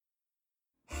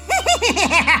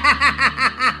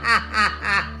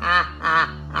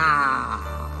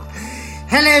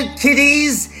Hello,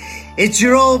 kiddies. It's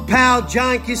your old pal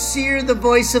John Kassir, the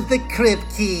voice of the Crypt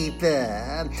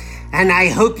Keeper. And I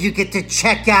hope you get to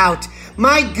check out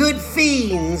my good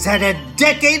fiends at A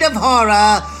Decade of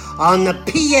Horror on the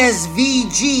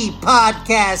PSVG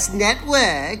Podcast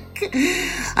Network.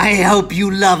 I hope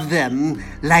you love them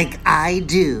like I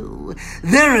do.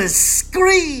 They're a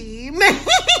scream.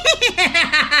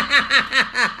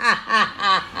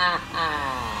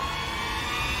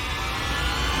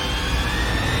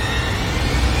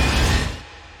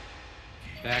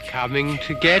 They're coming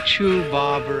to get you,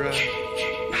 Barbara.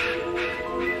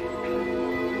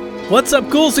 What's up,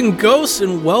 ghouls and ghosts,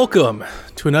 and welcome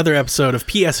to another episode of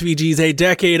PSVG's A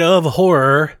Decade of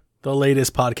Horror, the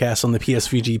latest podcast on the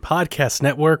PSVG Podcast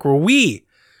Network, where we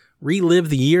relive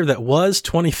the year that was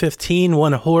 2015,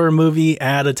 one horror movie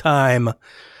at a time.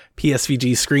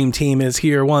 PSVG Scream Team is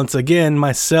here once again.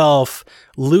 Myself,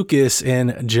 Lucas,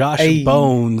 and Josh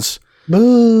Bones.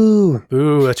 Boo!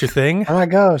 Boo, that's your thing? I'm a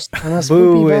ghost. I'm a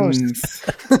spooky ghost.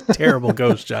 Terrible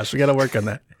ghost, Josh. We got to work on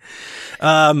that.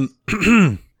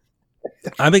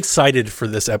 I'm excited for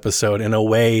this episode in a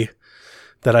way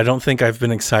that I don't think I've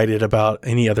been excited about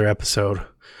any other episode.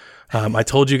 I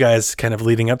told you guys kind of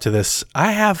leading up to this,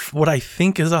 I have what I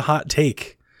think is a hot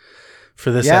take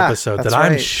for this episode that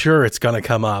I'm sure it's going to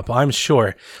come up. I'm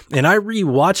sure. And I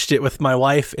rewatched it with my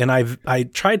wife and I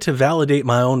tried to validate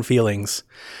my own feelings.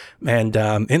 And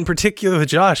in particular with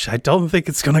Josh, I don't think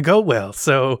it's going to go well.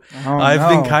 So I've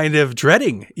been kind of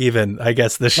dreading even, I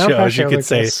guess, this show, as you could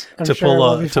say, to pull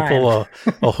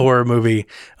a horror movie.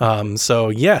 So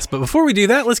yes, but before we do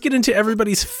that, let's get into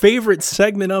everybody's favorite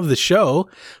segment of the show,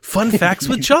 Fun Facts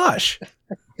with Josh.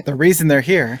 The reason they're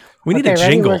here. We need a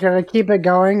jingle. We're going to keep it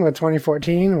going with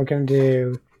 2014. We're going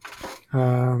to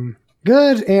do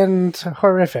good and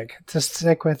horrific to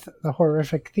stick with the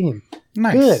horrific theme.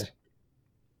 Nice. Good.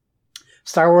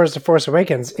 Star Wars The Force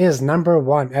Awakens is number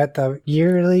one at the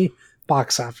yearly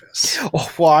box office.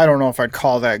 Oh, well, I don't know if I'd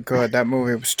call that good. That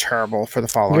movie was terrible for the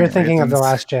following You're thinking reasons. of The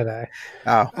Last Jedi.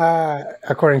 Oh.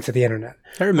 According to the internet.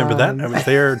 I remember that. I was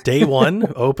there day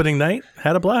one, opening night,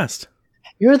 had a blast.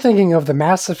 You're thinking of the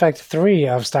Mass Effect 3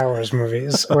 of Star Wars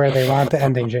movies, where they want the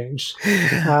ending changed.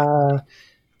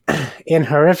 In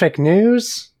horrific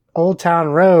news, Old Town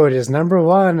Road is number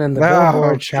one in the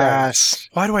Billboard charts.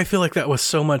 Why do I feel like that was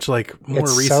so much more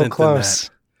it's recent so close. than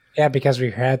that? Yeah, because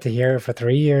we've had to hear it for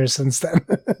 3 years since then.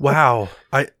 Wow.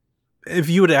 If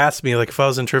you would have asked me, if I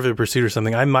was in Trivial Pursuit or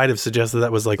something, I might have suggested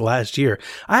that was last year.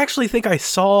 I actually think I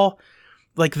saw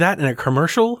that in a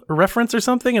commercial reference or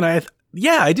something. And I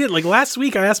did. Last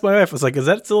week I asked my wife, I was like, is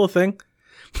that still a thing?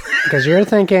 Because you're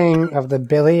thinking of the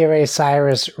Billy Ray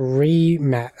Cyrus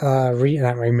not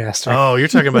remaster. Oh, you're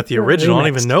talking about the original. I don't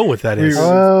even know what that is.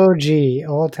 OG,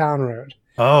 Old Town Road.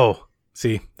 Oh,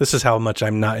 see, this is how much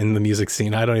I'm not in the music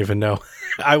scene. I don't even know.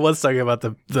 I was talking about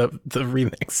the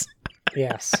remix.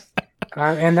 Yes.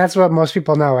 And that's what most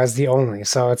people know as the only.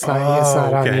 So it's not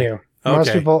on you.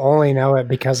 Most people only know it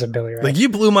because of Billy Ray. You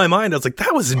blew my mind. I was like,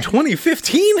 that was in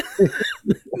 2015?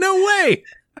 No way.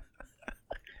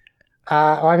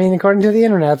 According to the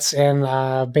internets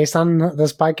and based on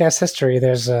this podcast history,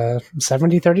 there's a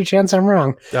 70-30 chance I'm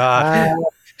wrong.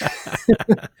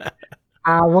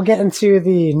 We'll get into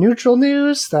the neutral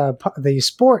news, the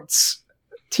sports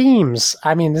teams.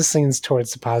 This leans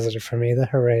towards the positive for me, the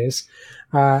hoorays.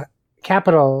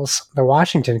 Capitals, the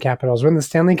Washington Capitals win the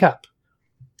Stanley Cup.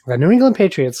 The New England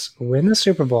Patriots win the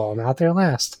Super Bowl, not their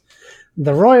last.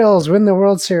 The Royals win the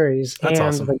World Series. That's and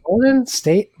awesome. The Golden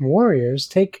State Warriors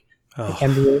take the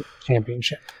NBA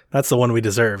championship. That's the one we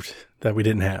deserved that we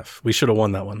didn't have. We should have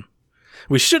won that one.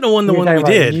 We shouldn't have won the one we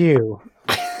did.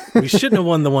 We shouldn't have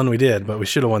won the one we did, but we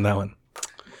should have won that one.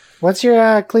 What's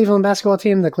your Cleveland basketball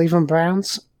team? The Cleveland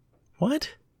Browns?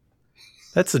 What?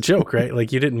 That's a joke, right?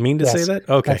 You didn't mean to say that?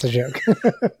 Okay. That's a joke.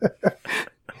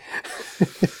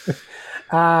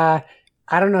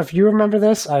 I don't know if you remember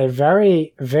this. I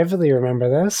very vividly remember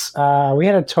this. We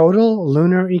had a total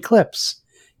lunar eclipse.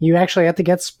 You actually had to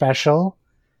get special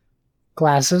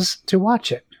glasses to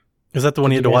watch it. Is that the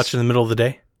one you had to watch in the middle of the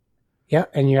day? Yeah,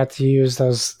 and you had to use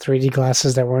those 3D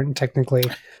glasses that weren't technically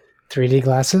 3D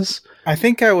glasses. I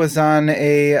think I was on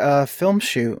a film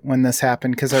shoot when this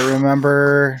happened because I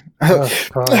remember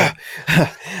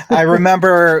I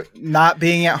remember not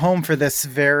being at home for this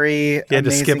very You had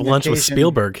to skip lunch occasion. with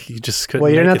Spielberg. You just couldn't.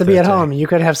 Well, you didn't have to be at home. You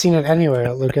could have seen it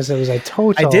anywhere, Lucas. It was a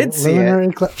total I did see lunar it.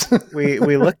 eclipse.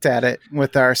 we looked at it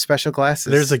with our special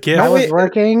glasses. There's a gift. I was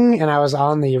working, and I was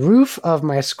on the roof of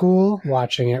my school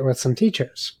watching it with some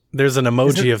teachers. There's an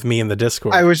emoji of me in the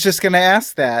Discord. I was just going to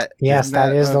ask that. Yes,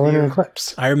 that is the of lunar you?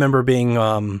 eclipse. I remember being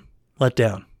let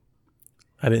down.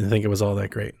 I didn't think it was all that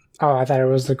great. Oh, I thought it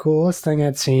was the coolest thing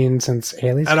I'd seen since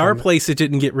Haley's At our Comet. place, it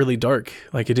didn't get really dark.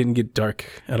 Like, it didn't get dark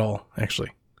at all,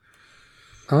 actually.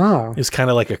 Oh, It was kind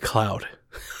of like a cloud.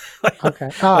 okay.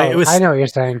 Oh, Like, it was- I know what you're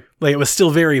saying. Like, it was still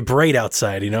very bright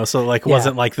outside, so like, it Yeah.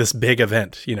 wasn't like this big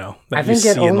event, that I you think it see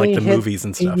in like only the hit movies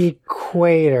and stuff. the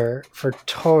equator for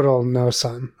total no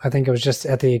sun. I think it was just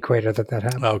at the equator that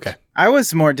happened. Oh, okay. I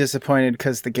was more disappointed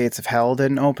because the gates of hell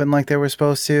didn't open like they were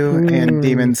supposed to, and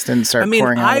demons didn't start I mean,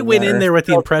 pouring out I of went the in earth. there with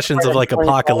the impressions of like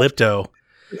Apocalypto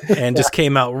and just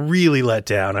came out really let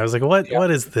down. I was like, what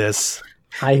is this?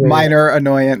 I hear you. Minor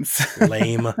annoyance.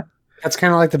 Lame. That's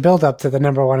kind of like the build up to the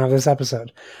number one of this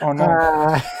episode. Oh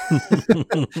no.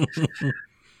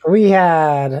 We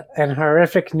had an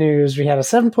horrific news. We had a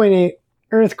 7.8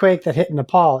 earthquake that hit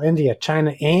Nepal, India,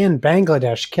 China, and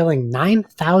Bangladesh, killing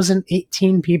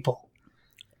 9,018 people.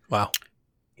 Wow.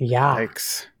 Yeah.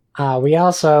 Yikes. We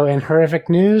also, in horrific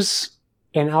news,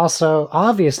 and also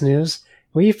obvious news,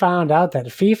 we found out that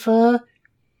FIFA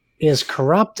is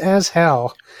corrupt as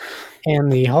hell.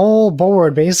 And the whole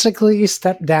board basically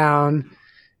stepped down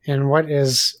in what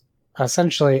is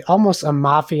essentially almost a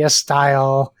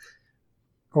mafia-style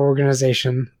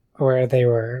organization where they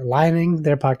were lining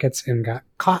their pockets and got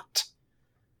caught.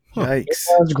 It Yikes.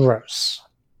 was gross.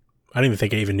 I don't even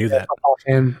think I even knew that.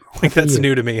 And Like, that's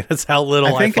new to me. That's how little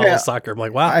I I think follow I- soccer. I'm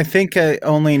like, wow. I think I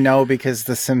only know because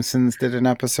The Simpsons did an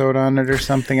episode on it or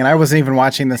something, and I wasn't even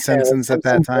watching The Simpsons at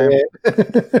that time.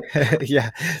 Yeah.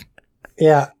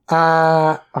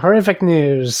 Yeah. Horrific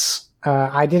news.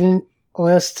 I didn't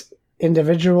list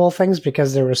individual things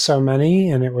because there were so many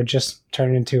and it would just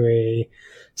turn into a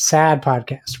sad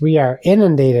podcast. We are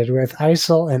inundated with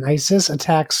ISIL and ISIS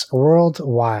attacks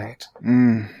worldwide.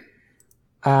 Mm.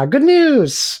 Good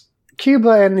news.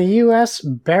 Cuba and the U.S.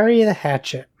 bury the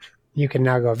hatchet. You can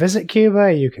now go visit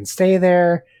Cuba. You can stay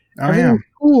there. Oh, yeah. Everything's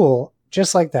cool.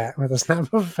 Just like that with a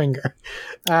snap of a finger.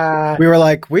 We were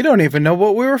like, we don't even know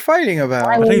what we were fighting about.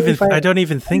 I don't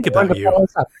even think about you.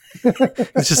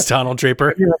 It's just Donald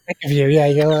Draper. You think of you, yeah.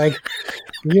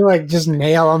 You just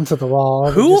nail them to the wall.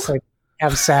 and Who? Just, like,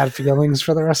 have sad feelings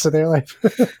for the rest of their life.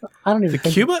 I don't even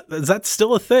think. Cuba? Is that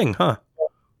still a thing, huh?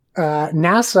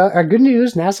 NASA. Good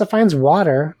news. NASA finds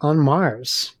water on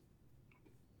Mars.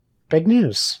 Big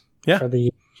news. Yeah. For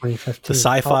the 2015. The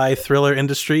sci-fi thriller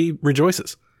industry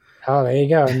rejoices. Oh, there you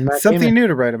go. And Matt Something Damon new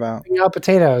to write about. eating out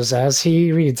potatoes as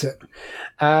he reads it.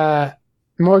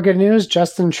 More good news.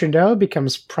 Justin Trudeau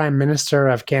becomes Prime Minister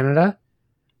of Canada.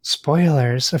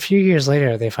 Spoilers. A few years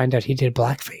later, they find out he did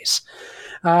blackface.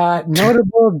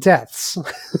 Notable deaths.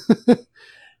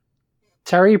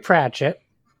 Terry Pratchett.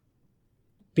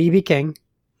 B.B. King.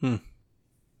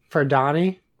 For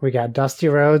Donnie, we got Dusty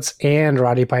Rhodes and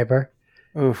Roddy Piper.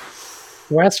 Oof.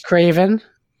 Wes Craven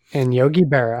and Yogi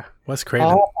Berra. Wes Craven.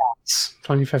 All Hats,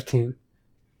 2015.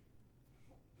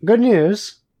 Good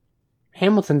news.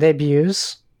 Hamilton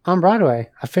debuts on Broadway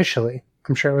officially.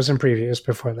 I'm sure it was in previews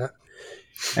before that.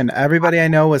 And everybody I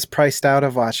know was priced out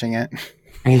of watching it.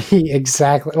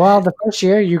 Exactly. Well, the first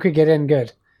year you could get in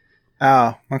good.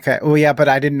 Oh, okay. Well, yeah, but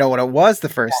I didn't know what it was the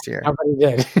first year. Nobody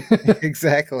did.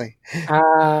 Exactly.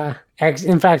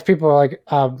 In fact, people are like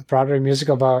Broadway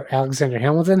musical about Alexander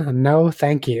Hamilton. No,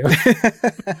 thank you.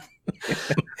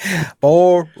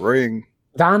 Boring.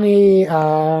 Donnie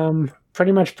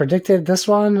pretty much predicted this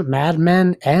one. Mad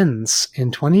Men ends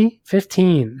in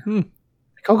 2015.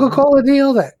 Coca-Cola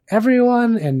deal that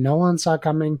everyone and no one saw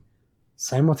coming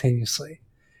simultaneously.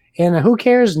 In a Who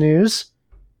Cares news,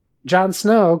 Jon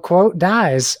Snow, quote,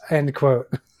 dies, end quote.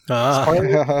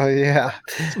 Oh, yeah.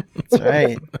 That's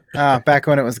right. Back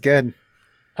when it was good.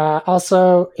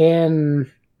 Also, in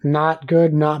not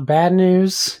good, not bad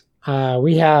news,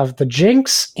 we have The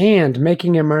Jinx and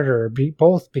Making a Murderer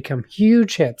both become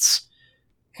huge hits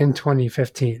in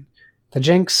 2015. The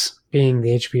Jinx being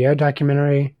the HBO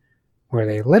documentary where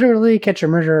they literally catch a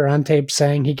murderer on tape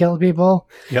saying he killed people.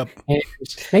 Yep. And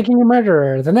Making a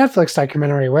Murderer, the Netflix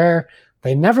documentary where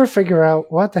they never figure out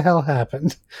what the hell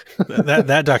happened.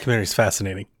 that documentary is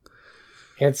fascinating.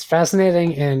 It's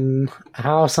fascinating in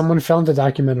how someone filmed a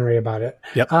documentary about it.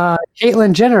 Yep.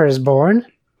 Caitlyn Jenner is born.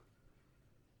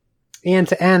 And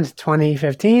to end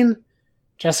 2015,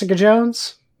 Jessica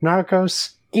Jones,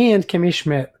 Narcos, and Kimmy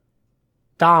Schmidt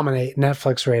dominate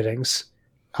Netflix ratings.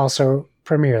 Also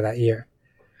premiere that year.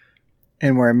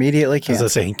 And we're immediately As I was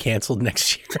canceled. saying, canceled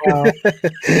next year.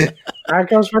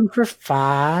 Narcos run for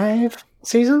 4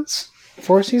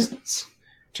 seasons.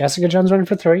 Jessica Jones went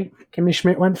for 3. Kimmy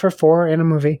Schmidt went for 4 in a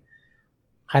movie.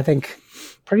 I think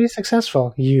pretty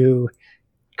successful, you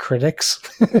critics.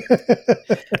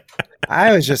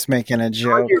 I was just making a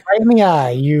joke. You're right in the eye,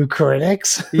 you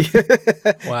critics.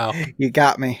 Wow. You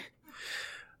got me.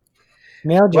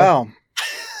 Nailed you.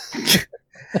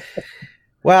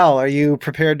 Well, are you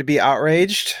prepared to be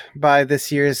outraged by this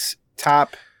year's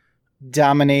top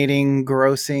dominating,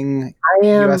 grossing I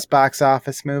am U.S. box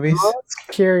office movies? most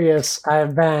curious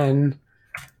I've been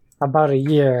about a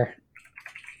year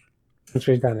since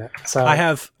we've done it. So I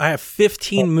have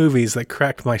 15 movies that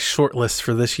cracked my short list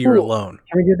for this year Ooh. alone.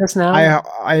 Can we do this now?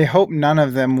 I hope none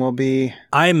of them will be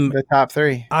I'm the top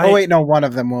three. I- wait, no, one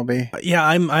of them will be. Yeah,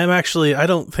 I'm actually, I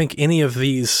don't think any of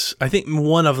these, I think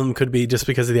one of them could be just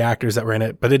because of the actors that were in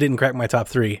it, but it didn't crack my top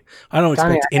three. I don't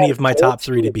Donnie, expect I any had of my top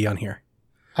three to be on here.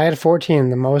 I had 14,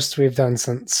 the most we've done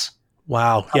since.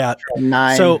 Wow. Yeah.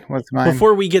 9 So, was mine.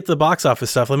 Before we get to the box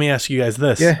office stuff, let me ask you guys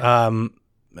this. Yeah.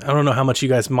 I don't know how much you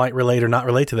guys might relate or not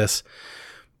relate to this.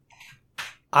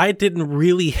 I didn't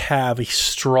really have a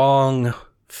strong,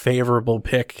 favorable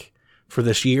pick for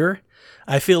this year.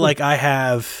 I feel like I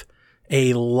have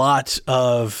a lot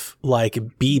of like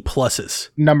B pluses.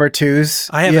 Number 2s.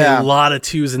 I have a lot of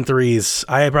 2s and 3s.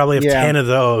 I probably have 10 of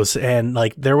those. And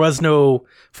like, there's no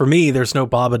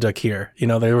Babadook here. You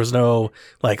know, there was no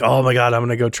like, oh my God, I'm going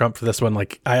to go Trump for this one.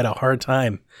 Like, I had a hard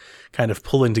time kind of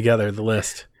pulling together the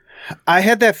list. I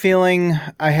had that feeling.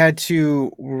 I had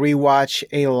to rewatch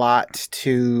a lot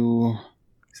to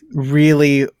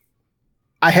really.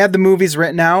 I had the movies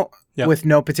written out with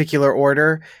no particular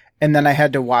order, and then I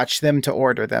had to watch them to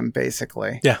order them,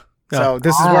 basically. Yeah. So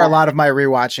this is where a lot of my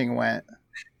rewatching went.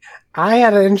 I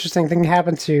had an interesting thing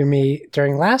happen to me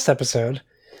during last episode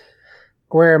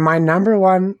where my number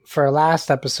one for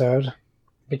last episode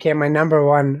became my number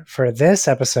one for this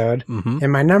episode,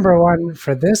 and my number one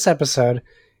for this episode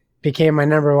became my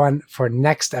number one for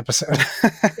next episode.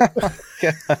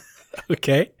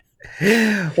 Okay.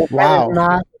 Wow. That is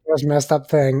not the most messed up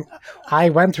thing. I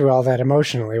went through all that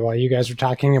emotionally while you guys were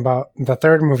talking about the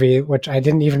third movie, which I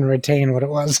didn't even retain what it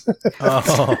was.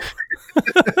 Oh.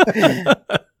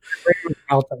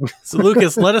 Melting. So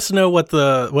Lucas, let us know what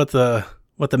the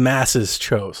masses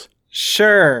chose.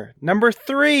 Sure. Number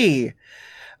 3.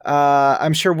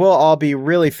 I'm sure we'll all be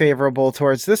really favorable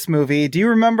towards this movie. Do you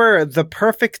remember The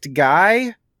Perfect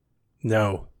Guy?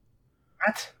 No.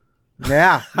 What?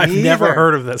 Yeah. I've never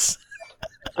heard of this.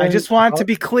 I just want to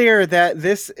be clear that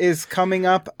this is coming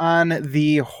up on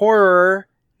the horror.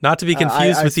 Not to be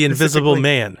confused I with The Invisible specifically-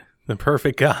 Man, The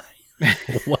Perfect Guy.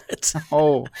 What?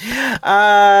 Oh.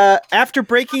 After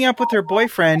breaking up with her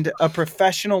boyfriend, a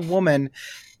professional woman.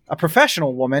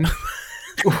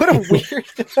 What a weird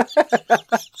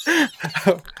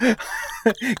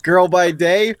girl by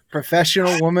day,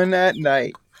 professional woman at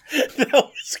night. That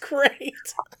was great.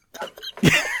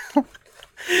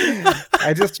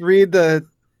 I just read. I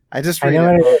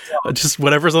know it. what it is. Just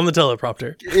whatever's on the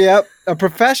teleprompter. Yep. A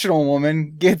professional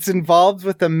woman gets involved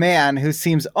with a man who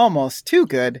seems almost too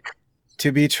good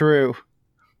to be true.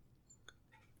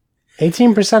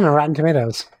 18% on Rotten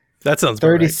Tomatoes. That sounds about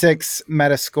right. 36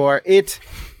 Metascore. It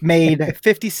made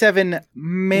 $57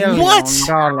 million. What?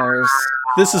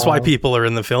 This is why Oh. people are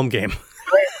in the film game.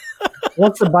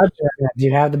 What's the budget? Do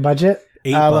you have the budget?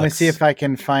 $8. Let me see if I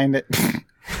can find it.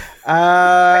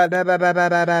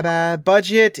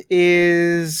 Budget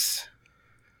is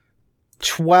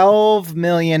 12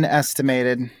 million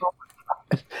estimated.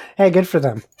 Hey, good for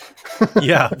them.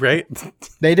 Yeah, right?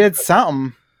 They did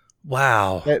something.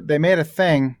 Wow. They made a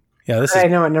thing. Yeah, I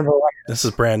know what number one. this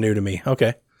is brand new to me.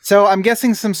 Okay. So I'm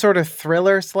guessing some sort of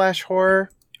thriller /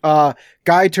 horror.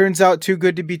 Guy turns out too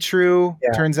good to be true.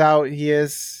 Yeah. Turns out he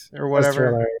is, or whatever.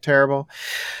 thriller. Terrible.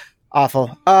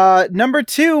 Awful. Number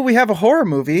 2, we have a horror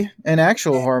movie, an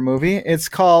actual horror movie. It's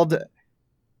called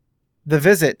The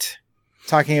Visit,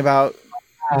 talking about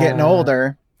getting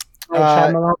older.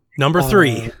 Shyamalan. Number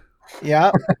 3.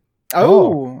 Yeah.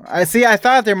 Oh, I see. I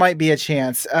thought there might be a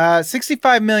chance.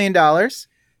 $65 million.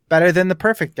 Better than The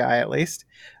Perfect Guy, at least.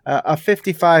 A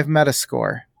 55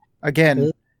 Metascore.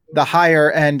 Again, the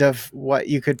higher end of what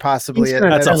you could possibly.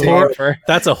 That's a attempt horror. for.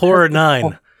 That's a horror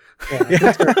 9.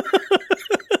 Yeah.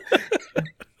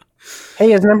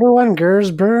 Hey, is number one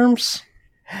Gers Berms?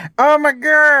 Oh my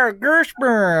God,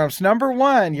 Gershberms, number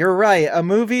 1. You're right. A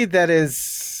movie that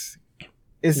is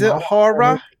it Not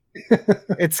horror?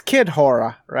 It's kid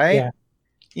horror, right? Yeah.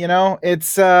 You know, it's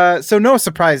so no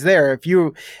surprise there. If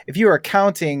you are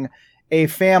counting a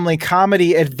family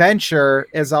comedy adventure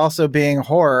as also being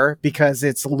horror because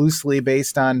it's loosely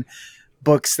based on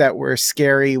books that were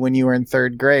scary when you were in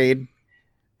 3rd grade.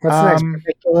 What's next?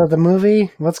 Particular the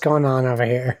movie? What's going on over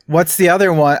here? What's the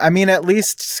other one? I mean, at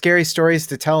least Scary Stories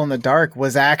to Tell in the Dark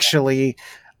was actually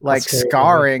like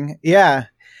scarring. Movie. Yeah.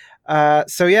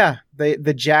 So yeah,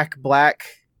 the Jack Black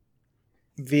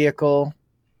vehicle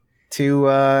to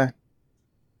go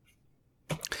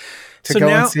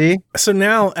and see. So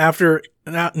now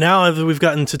now that we've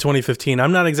gotten to 2015,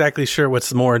 I'm not exactly sure what's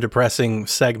the more depressing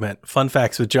segment: Fun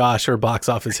Facts with Josh or Box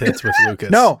Office Hits with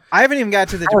Lucas. No, I haven't even got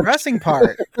to the depressing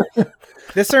part.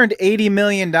 This earned $80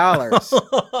 million. Well,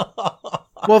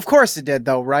 of course it did,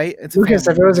 though, right? It's Lucas,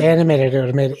 if it was animated, it would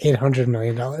have made $800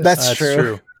 million. That's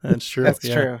true. That's true. That's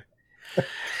true.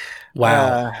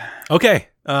 Wow. Okay.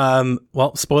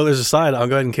 Well, spoilers aside, I'll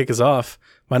go ahead and kick us off.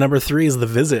 My number 3 is The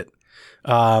Visit.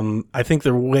 I think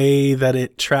the way that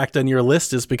it tracked on your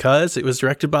list is because it was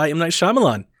directed by M. Night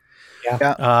Shyamalan.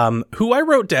 Yeah. Who I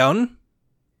wrote down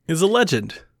is a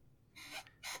legend.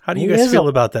 How do you guys feel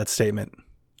about that statement?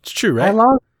 It's true, right?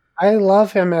 I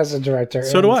love him as a director.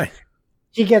 So do I.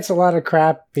 He gets a lot of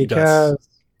crap because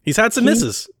he's had some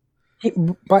misses.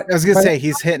 But I was going to say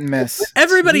he's hit and miss.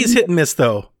 Everybody's hit and miss,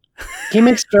 though. He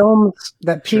makes films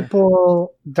that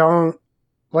people don't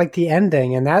like the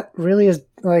ending, and that really is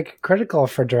like critical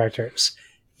for directors.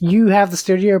 You have the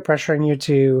studio pressuring you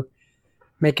to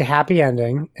make a happy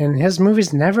ending, and his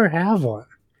movies never have one.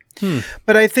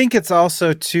 But I think it's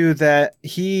also too that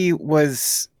he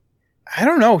was, I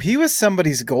don't know, he was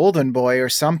somebody's golden boy or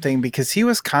something, because he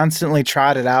was constantly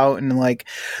trotted out, and like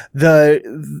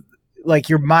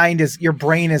your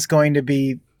brain is going to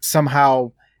be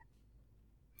somehow.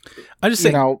 I just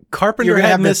say, Carpenter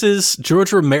had misses.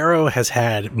 George Romero has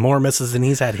had more misses than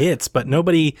he's had hits, but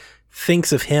nobody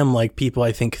thinks of him like people,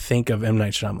 I think of M.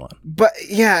 Night Shyamalan. But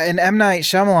yeah, and M. Night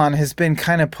Shyamalan has been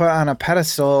kind of put on a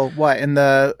pedestal, in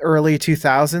the early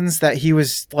 2000s, that he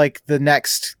was like the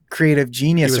next creative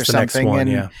genius or something.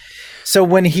 One, so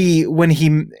when he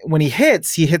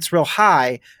hits real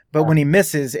high, but when he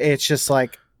misses, it's just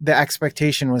like, the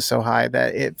expectation was so high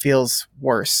that it feels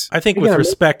worse. I think with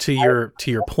respect to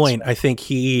your point, I think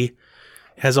he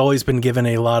has always been given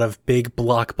a lot of big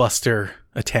blockbuster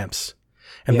attempts.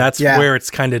 And that's where it's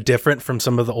kind of different from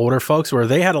some of the older folks, where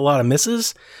they had a lot of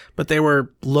misses, but they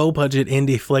were low budget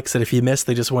indie flicks that if you missed,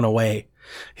 they just went away.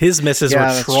 His misses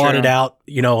were trotted out,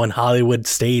 on Hollywood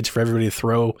stage for everybody to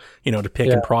throw, to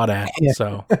pick and prod at.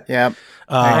 So, but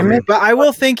I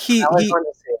will think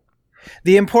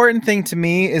the important thing to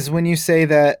me is when you say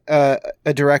that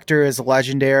a director is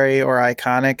legendary or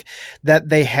iconic, that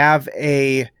they have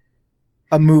a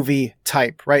movie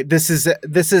type, right? This is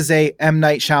a M.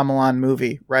 Night Shyamalan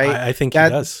movie, right? I think he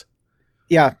does.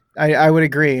 Yeah, I would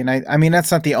agree. And I mean,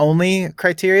 that's not the only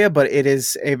criteria, but it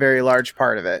is a very large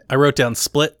part of it. I wrote down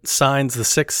Split, Signs, The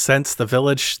Sixth Sense, The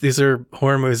Village. These are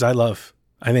horror movies I love.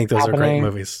 I think those are great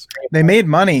movies. They made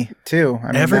money too. I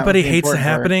mean, everybody hates The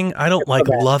Happening. I don't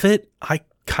love it. I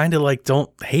kind of don't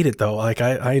hate it though. Like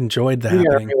I enjoyed The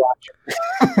Happening.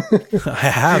 I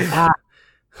have.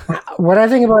 What I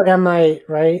think about M. Night,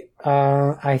 right?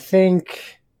 I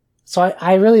think so.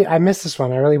 I missed this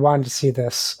one. I really wanted to see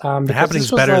this. The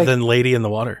Happening's better than Lady in the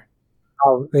Water.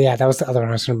 Oh yeah, that was the other one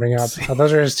I was going to bring up.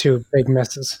 Those are his two big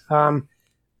misses. The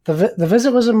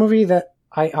Visit was a movie that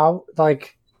I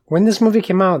like. When this movie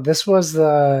came out, this was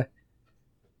the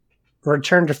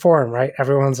return to form, right?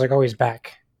 Everyone's like, oh, he's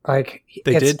back. Like,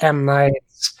 it's M.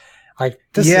 Night's. Like,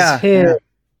 this is his. Yeah.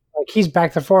 Like, he's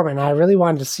back to form, and I really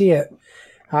wanted to see it.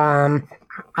 I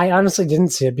honestly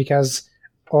didn't see it because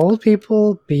old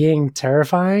people being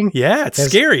terrifying. Yeah, it's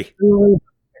scary. Really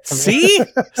See,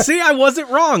 I wasn't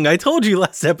wrong. I told you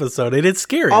last episode. It is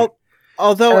scary.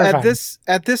 Although at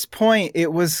this point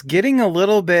it was getting a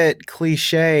little bit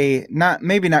cliche,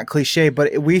 maybe not cliche,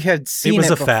 but we had seen it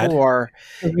before.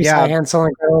 Yeah, Hansel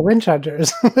and Gretel Witch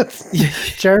Hunters,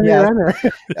 Jeremy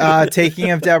Renner,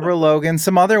 Taking of Deborah Logan,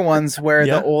 some other ones where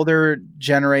the older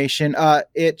generation,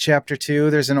 It Chapter 2,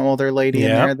 there's an older lady in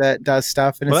there that does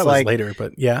stuff, and it's like later,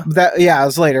 but it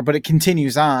was later, but it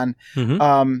continues on.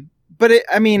 Mm-hmm. But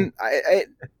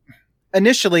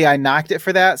initially, I knocked it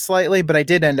for that slightly, but I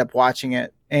did end up watching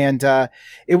it, and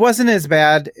it wasn't as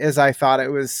bad as I thought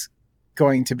it was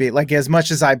going to be. Like, as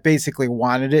much as I basically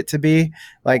wanted it to be,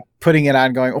 like putting it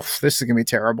on, going, "Oh, this is gonna be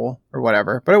terrible" or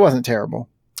whatever. But it wasn't terrible.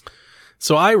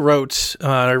 So I wrote,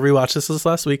 I rewatched this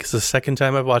last week. It's the second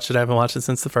time I've watched it. I haven't watched it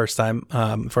since the first time.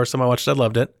 First time I watched it, I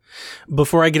loved it.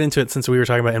 Before I get into it, since we were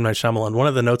talking about M. Night Shyamalan, one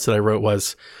of the notes that I wrote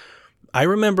was, I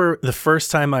remember the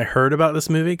first time I heard about this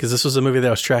movie, because this was a movie that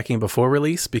I was tracking before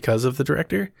release because of the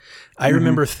director. I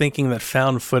remember thinking that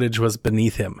found footage was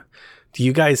beneath him, Do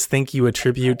you guys think you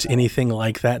attribute anything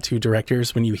like that to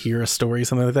directors when you hear a story,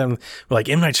 something like that? And like,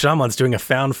 M. Night Shyamalan's doing a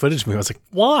found footage movie. I was like,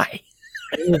 why?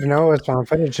 I didn't even know it was found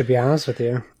footage, to be honest with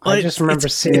you. Well, I just remember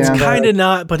seeing it's kind of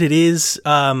not, but it is.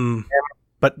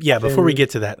 But yeah, before we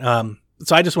get to that,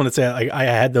 so I just want to say I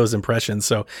had those impressions.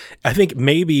 So I think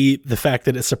maybe the fact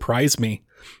that it surprised me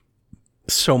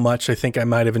so much, I think I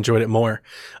might have enjoyed it more.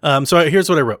 So here's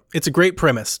what I wrote. It's a great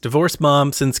premise. Divorced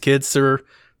mom sends kids to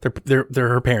they're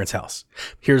her parents' house.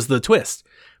 Here's the twist.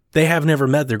 They have never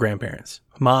met their grandparents.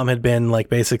 Mom had been like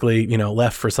basically,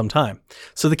 left for some time.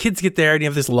 So the kids get there and you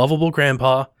have this lovable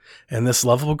grandpa and this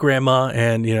lovable grandma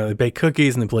and, they bake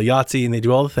cookies and they play Yahtzee and they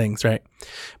do all the things, right?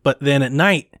 But then at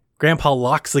night, grandpa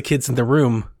locks the kids in the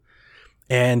room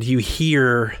and you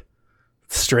hear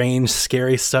strange,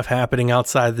 scary stuff happening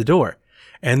outside the door.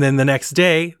 And then the next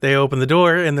day they open the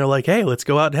door and they're like, hey, let's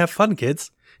go out and have fun, kids.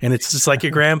 And it's just like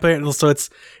your grandparents. So it's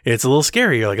a little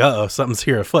scary. You're like, uh-oh, something's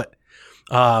here afoot.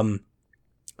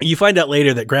 You find out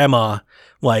later that grandma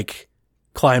like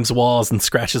climbs walls and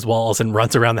scratches walls and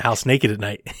runs around the house naked at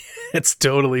night. It's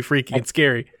totally freaky and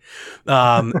scary.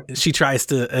 She tries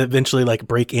to eventually like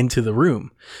break into the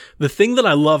room. The thing that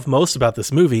I love most about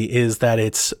this movie is that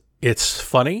it's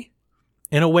funny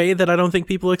in a way that I don't think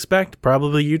people expect.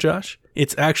 Probably you, Josh.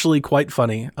 It's actually quite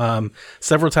funny.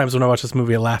 Several times when I watch this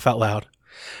movie, I laugh out loud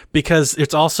because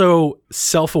it's also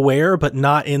self-aware, but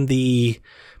not in the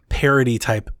parody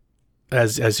type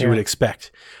as you would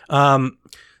expect. M.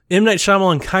 Night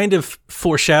Shyamalan kind of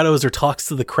foreshadows or talks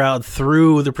to the crowd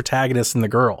through the protagonist and the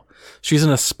girl. She's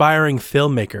an aspiring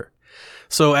filmmaker.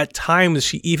 So at times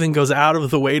she even goes out of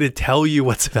the way to tell you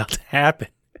what's about to happen.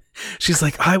 She's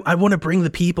like, I want to bring the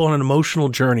people on an emotional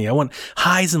journey. I want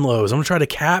highs and lows. I'm going to try to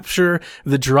capture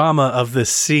the drama of this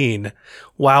scene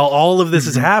while all of this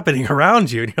is happening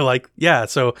around you. And you're like, yeah.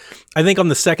 So I think on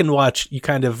the second watch, you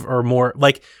kind of are more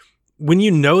like when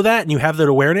you know that and you have that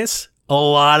awareness, a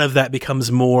lot of that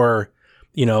becomes more,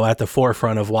 at the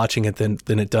forefront of watching it than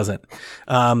it doesn't.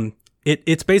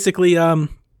 It's basically When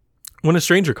a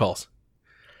Stranger Calls.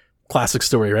 Classic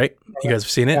story, right? You guys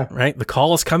have seen it, right? The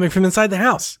call is coming from inside the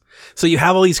house. So you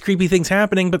have all these creepy things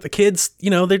happening, but the kids,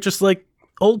 they're just like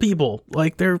old people.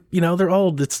 Like they're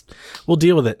old. We'll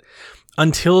deal with it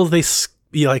until they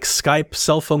Skype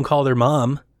cell phone call their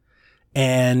mom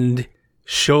and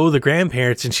show the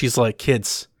grandparents. And she's like,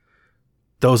 kids,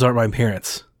 those aren't my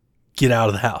parents. Get out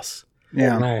of the house.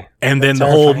 Yeah. And then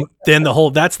the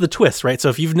whole, that's the twist, right? So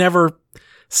if you've never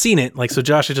seen it, so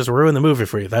Josh has just ruined the movie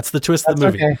for you. That's the twist of the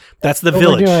movie. Okay. That's the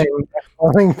Village.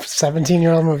 We're doing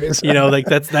 17-year-old movies.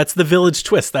 That's the Village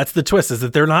twist. That's the twist, is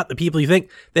that they're not the people you think.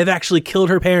 They've actually killed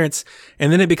her parents,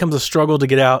 and then it becomes a struggle to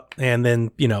get out, and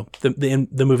then,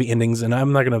 the movie endings, and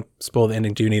I'm not going to spoil the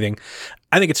ending to anything.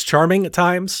 I think it's charming at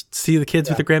times to see the kids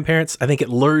with the grandparents. I think it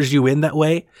lures you in that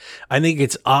way. I think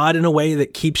it's odd in a way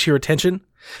that keeps your attention.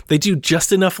 They do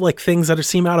just enough things that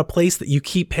seem out of place that you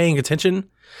keep paying attention.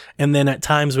 And then at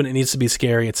times when it needs to be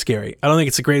scary, it's scary. I don't think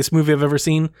it's the greatest movie I've ever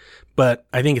seen, but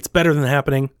I think it's better than The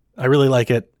Happening. I really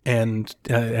like it. And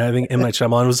I think M. Night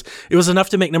Shyamalan was enough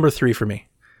to make number 3 for me.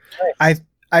 I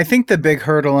think the big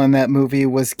hurdle in that movie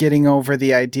was getting over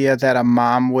the idea that a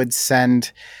mom would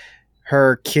send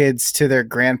her kids to their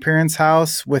grandparents'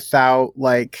 house without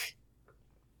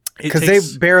because they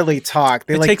barely talk.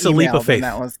 It takes a leap of faith.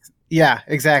 Yeah,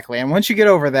 exactly. And once you get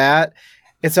over that,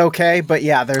 it's okay. But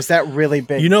yeah, there's that really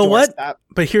big. You know what?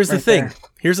 But here's the thing. There.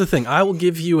 Here's the thing. I will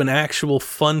give you an actual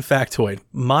fun factoid.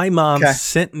 My mom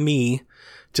sent me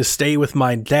to stay with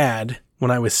my dad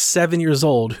when I was 7 years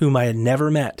old, whom I had never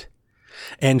met.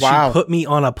 And she put me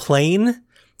on a plane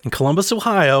in Columbus,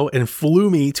 Ohio, and flew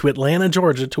me to Atlanta,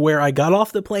 Georgia, to where I got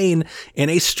off the plane and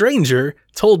a stranger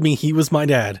told me he was my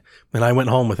dad, and I went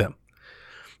home with him.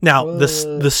 Now, the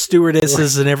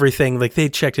stewardesses and everything, they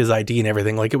checked his ID and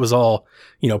everything. It was all,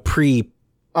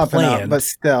 pre-planned. But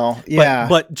still, yeah.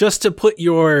 But just to put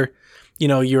your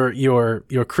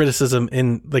criticism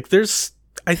in,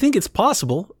 I think it's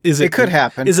possible. It could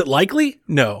happen. Is it likely?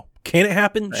 No. Can it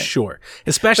happen? Right. Sure.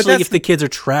 Especially if the kids are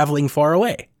traveling far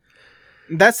away.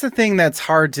 That's the thing that's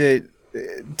hard to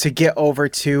get over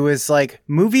too, is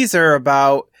movies are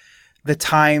about the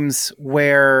times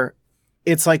where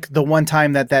it's the one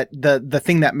time that the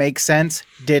thing that makes sense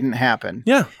didn't happen.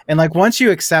 Yeah. And once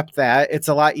you accept that, it's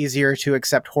a lot easier to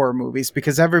accept horror movies,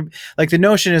 because the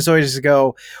notion is always to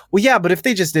go, well, yeah, but if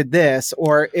they just did this,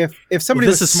 or if somebody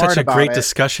was smart about it. This is such a great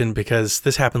discussion, because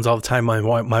this happens all the time.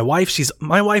 My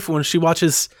wife, when she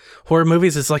watches horror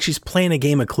movies, it's like she's playing a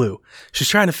game of Clue. She's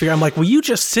trying to figure, I'm like, will you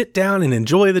just sit down and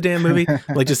enjoy the damn movie?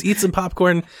 Just eat some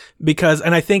popcorn,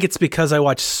 and I think it's because I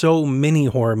watch so many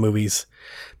horror movies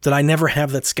that I never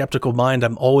have that skeptical mind.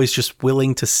 I'm always just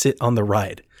willing to sit on the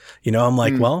ride. I'm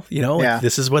like, well, if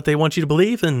this is what they want you to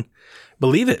believe, and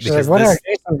believe it. Because what are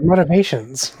Jason's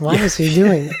motivations? Why is he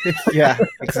doing it? Yeah,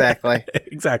 exactly.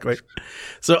 Exactly.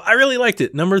 So I really liked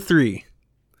it. Number 3.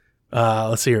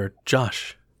 Let's see here.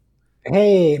 Josh.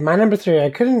 Hey, my number 3. I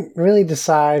couldn't really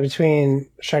decide between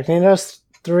Sharknado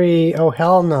 3, Oh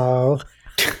Hell No,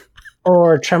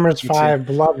 or Tremors 5,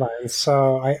 Bloodlines.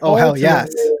 So I hell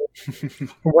yes.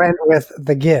 went with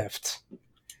The Gift.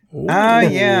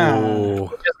 Yeah.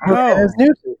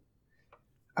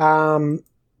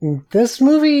 This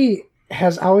movie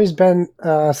has always been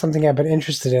something I've been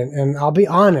interested in, and I'll be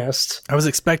honest. I was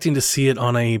expecting to see it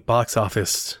on a box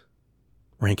office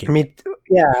ranking. I mean,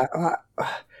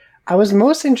 I was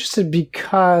most interested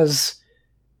because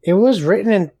it was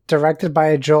written and directed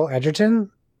by Joel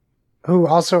Edgerton, who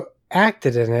also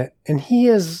acted in it, and he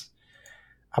is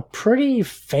a pretty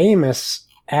famous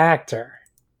actor.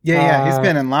 Yeah, he's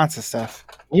been in lots of stuff.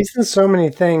 He's in so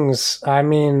many things. I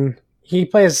mean, he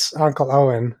plays Uncle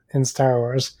Owen in Star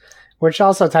Wars, which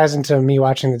also ties into me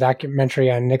watching the documentary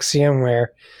on NXIVM,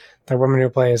 where the woman who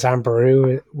plays Aunt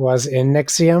Beru was in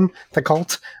NXIVM, the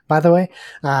cult, by the way.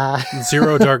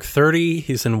 Zero Dark 30,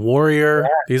 he's in Warrior. Yeah.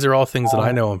 These are all things that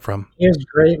I know him from. He was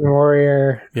great in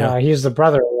Warrior. Yeah. He's the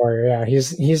brother of Warrior, yeah.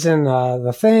 He's in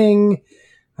The Thing.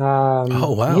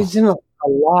 Oh, wow. He's in a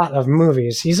lot of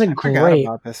movies. He's great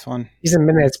about this one. He's in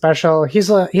Midnight Special. He's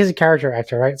a character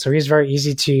actor, right? So he's very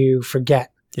easy to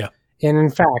forget. Yeah. And in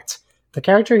fact, the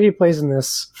character he plays in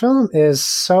this film is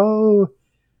so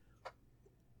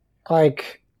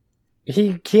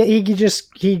he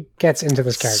gets into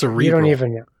this character. Cerebral. You don't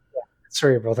even know. Yeah,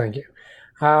 cerebral. Thank you.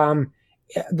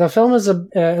 The film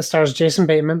stars Jason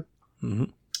Bateman.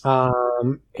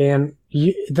 Mm-hmm. And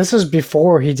this is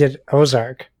before he did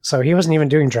Ozark, so he wasn't even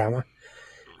doing drama.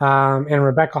 And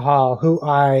Rebecca Hall, who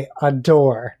I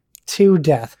adore to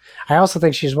death. I also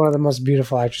think she's one of the most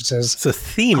beautiful actresses. It's a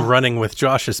theme running with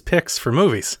Josh's picks for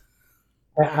movies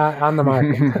on the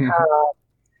market.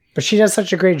 But she does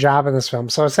such a great job in this film.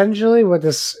 So essentially what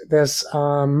this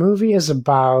movie is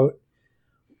about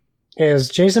is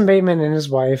Jason Bateman and his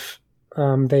wife.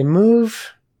 They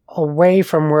move away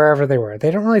from wherever they were.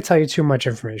 They don't really tell you too much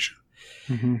information.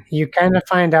 Mm-hmm. You kind of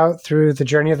find out through the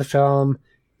journey of the film.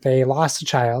 They lost a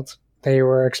child. They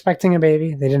were expecting a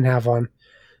baby. They didn't have one.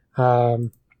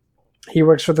 He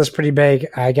works for this pretty big,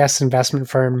 I guess, investment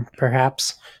firm,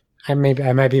 perhaps. I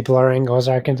might be blurring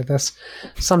Ozark into this.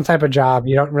 Some type of job.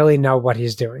 You don't really know what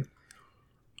he's doing.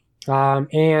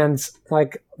 And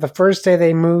the first day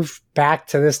they move back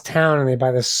to this town and they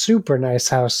buy this super nice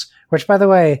house, which, by the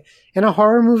way, in a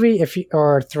horror movie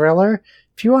or thriller,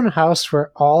 if you want a house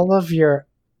where all of your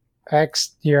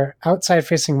outside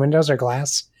facing windows are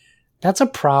glass, that's a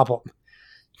problem.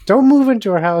 Don't move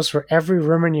into a house where every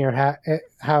room in your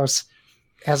house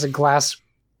has a glass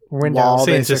window. Wall,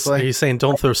 he's saying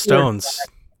don't throw stones.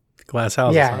 Glass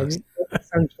houses. Yeah,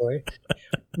 essentially.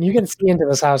 You can see into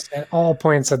this house at all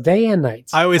points of day and night.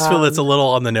 I always feel it's a little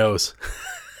on the nose.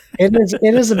 It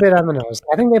is a bit on the nose.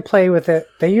 I think they play with it.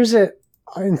 They use it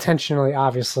intentionally,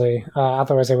 obviously.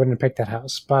 Otherwise, they wouldn't have picked that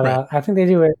house. But right. I think they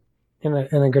do it in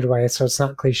a good way, so it's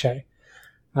not cliche.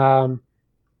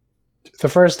 The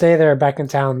first day they're back in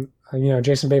town,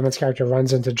 Jason Bateman's character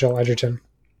runs into Joel Edgerton,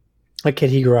 a kid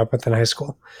he grew up with in high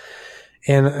school.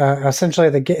 And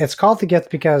essentially, it's called The Gift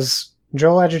because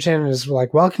Joel Edgerton is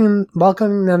welcoming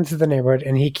them to the neighborhood,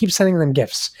 and he keeps sending them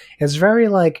gifts. It's very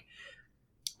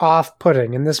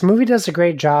off-putting, and this movie does a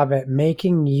great job at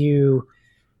making you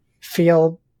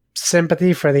feel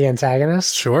sympathy for the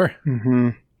antagonist. Sure. Mm-hmm.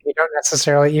 You don't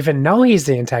necessarily even know he's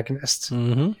the antagonist.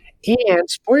 Mm-hmm. And,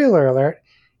 spoiler alert,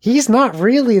 he's not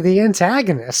really the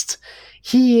antagonist.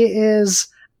 He is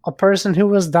a person who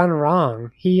was done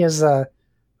wrong. He is a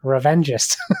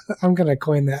revengist. I'm going to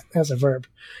coin that as a verb.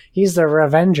 He's the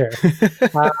revenger.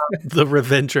 The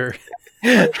revenger.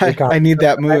 I need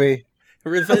that movie.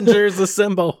 Revenger is a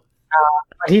symbol.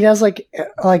 But he does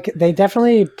they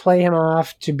definitely play him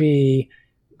off to be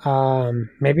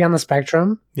maybe on the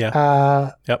spectrum.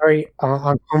 Yeah. Very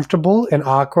uncomfortable and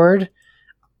awkward.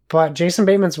 But Jason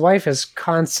Bateman's wife is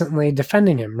constantly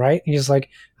defending him, right? He's like,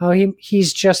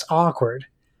 he's just awkward.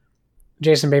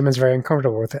 Jason Bateman's very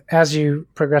uncomfortable with it. As you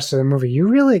progress through the movie,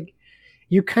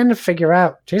 you kind of figure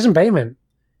out Jason Bateman,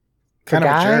 the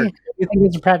guy you think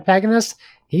he's a protagonist,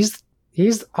 he's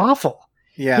awful.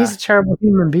 Yeah. He's a terrible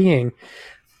human being.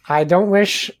 I don't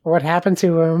wish what happened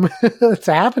to him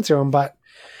to happen to him, but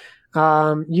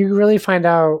you really find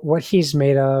out what he's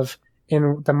made of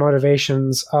in the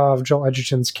motivations of Joel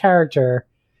Edgerton's character.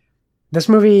 This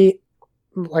movie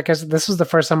like I said, this was the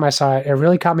first time I saw it. It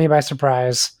really caught me by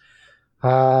surprise.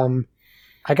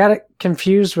 I got it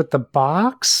confused with The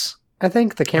Box, I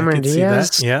think, the Cameron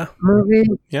Diaz movie.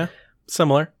 Yeah,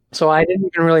 similar. So I didn't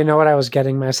even really know what I was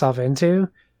getting myself into.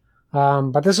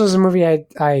 But this was a movie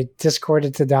I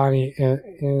discorded to Donnie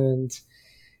and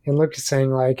Lucas,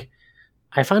 saying, like,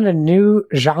 I found a new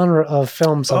genre of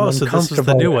films. Oh, so this was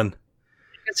the new one.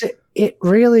 It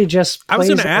really just plays. I was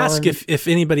going to ask if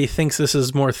anybody thinks this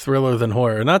is more thriller than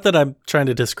horror. Not that I'm trying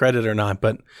to discredit or not,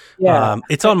 but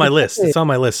it's on my list. It's on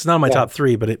my list. It's not on my top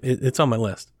 3, but it's on my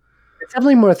list. It's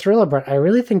definitely more thriller, but I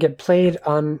really think it played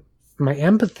on my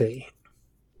empathy.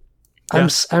 Yeah.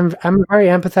 I'm a very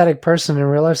empathetic person in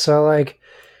real life, so like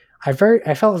I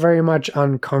felt very much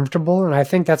uncomfortable, and I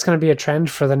think that's going to be a trend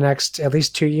for the next at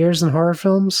least 2 years in horror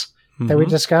films that we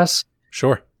discuss.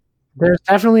 Sure. There's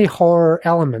definitely horror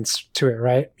elements to it,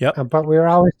 right? Yep. But we were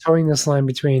always towing this line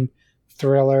between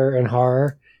thriller and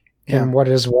horror and what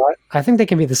is what. I think they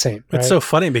can be the same. Right? It's so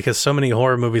funny because so many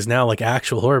horror movies now, like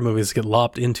actual horror movies, get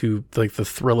lopped into like the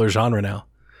thriller genre now.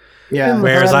 Yeah.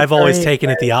 Whereas I've always taken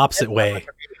it the opposite way,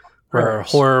 where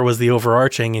horror was the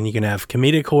overarching, and you can have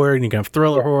comedic horror, and you can have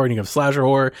thriller horror, and you can have slasher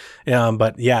horror.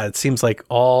 But yeah, it seems like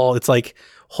it's like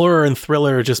horror and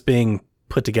thriller just being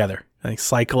put together. Like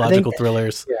psychological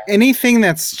thrillers. Yeah. Anything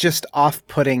that's just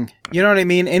off-putting. You know what I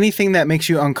mean? Anything that makes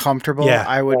you uncomfortable,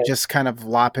 I would just kind of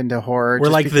lop into horror. We're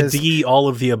like the D, all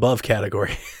of the above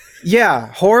category.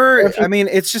 Yeah. Horror, I mean,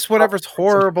 it's just whatever's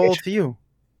horrible to you.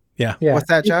 Yeah. What's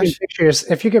that, Josh?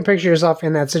 If you can picture yourself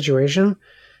in that situation,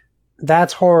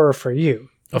 that's horror for you.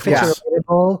 Of course.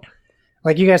 Relatable,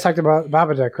 like you guys talked about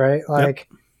Babadook, right? Like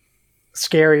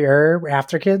scarier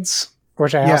after kids.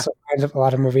 Which I also find a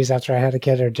lot of movies after I had a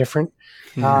kid are different.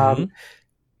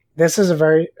 This is a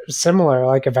very similar.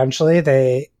 Like eventually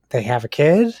they have a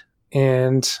kid,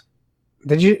 and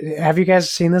have you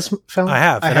guys seen this film? I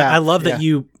have. I love that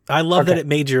that it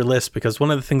made your list, because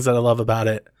one of the things that I love about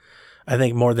it, I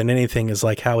think more than anything, is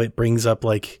like how it brings up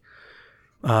like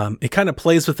it kind of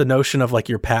plays with the notion of like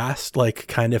your past, like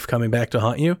kind of coming back to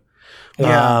haunt you.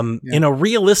 In a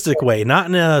realistic way, not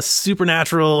in a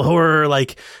supernatural horror,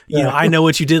 like, you know, I know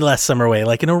what you did last summer way,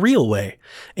 like in a real way.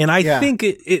 And I think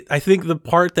I think the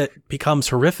part that becomes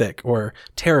horrific or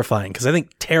terrifying, because I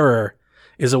think terror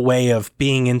is a way of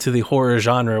being into the horror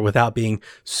genre without being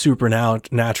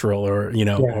supernatural or,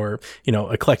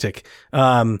 eclectic.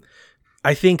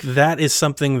 I think that is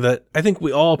something that I think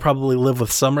we all probably live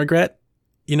with some regret,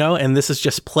 and this is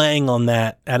just playing on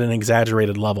that at an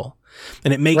exaggerated level.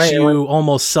 And it makes you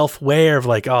almost self-aware of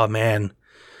like, oh man,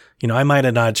 I might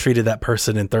have not treated that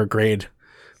person in 3rd grade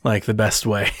like the best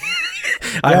way.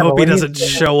 I hope he doesn't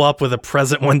show up with a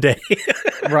present one day.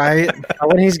 Right.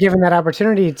 When he's given that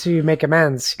opportunity to make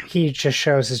amends, he just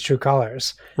shows his true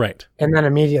colors. Right. And then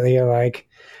immediately you're like,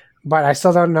 but I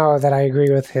still don't know that I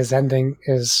agree with his ending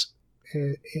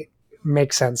it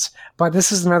makes sense. But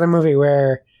this is another movie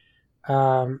where,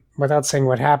 without saying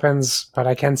what happens, but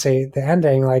I can say the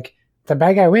ending, like, the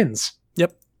bad guy wins.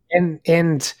 Yep.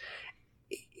 And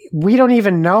we don't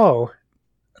even know,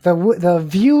 the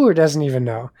viewer doesn't even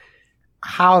know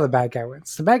how the bad guy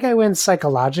wins. The bad guy wins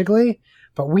psychologically,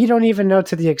 but we don't even know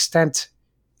to the extent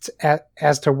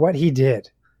as to what he did.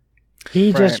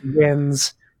 He just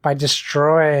wins by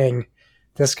destroying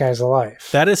this guy's life.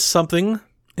 That is something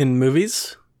in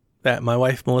movies that my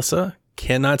wife, Melissa,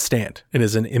 cannot stand. It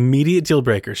is an immediate deal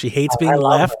breaker. She hates being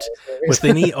left with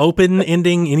any open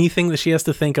ending, anything that she has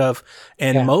to think of.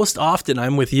 And most often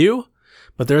I'm with you,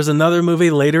 but there's another movie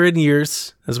later in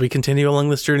years as we continue along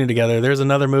this journey together. There's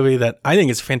another movie that I think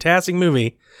is a fantastic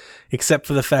movie, except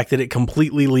for the fact that it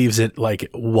completely leaves it like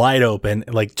wide open,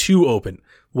 like too open,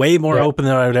 way more open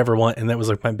than I would ever want. And that was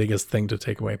like my biggest thing to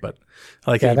take away, but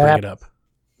I like that you bring it up.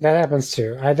 That happens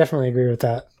too. I definitely agree with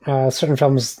that. Certain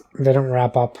films, they don't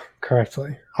wrap up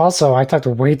correctly. Also, I talked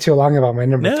way too long about my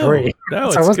number 3. No,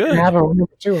 so it's good. Have a number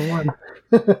 2 and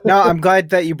 1. No, I'm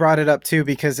glad that you brought it up too,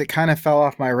 because it kind of fell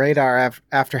off my radar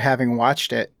after having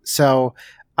watched it. So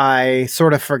I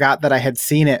sort of forgot that I had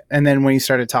seen it. And then when you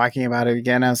started talking about it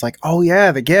again, I was like, oh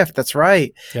yeah, The Gift. That's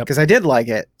right. Because I did like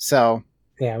it. So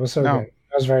yeah, it was so good.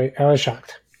 I was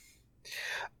shocked.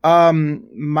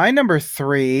 My number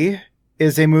 3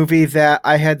 is a movie that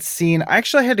I had seen. I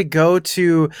actually had to go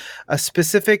to a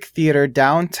specific theater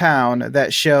downtown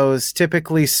that shows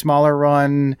typically smaller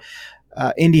run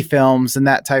indie films and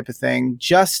that type of thing,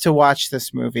 just to watch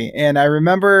this movie. And I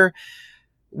remember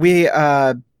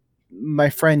my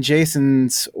friend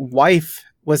Jason's wife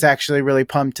was actually really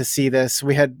pumped to see this.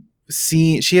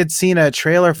 She had seen a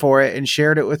trailer for it and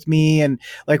shared it with me. And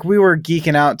like, we were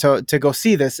geeking out to go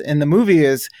see this. And the movie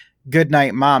is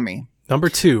Goodnight Mommy. Number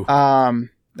 2.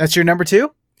 That's your number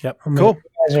 2? Yep. Cool.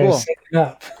 Cool.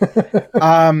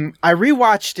 I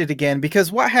rewatched it again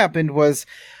because what happened was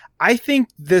I think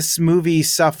this movie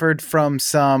suffered from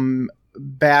some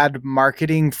bad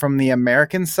marketing from the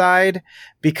American side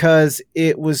because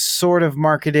it was sort of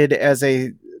marketed as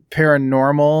a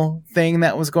paranormal thing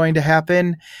that was going to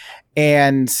happen.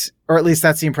 Or at least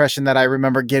that's the impression that I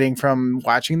remember getting from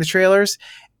watching the trailers.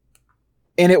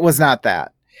 And it was not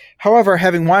that. However,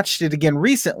 having watched it again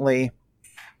recently,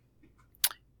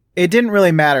 it didn't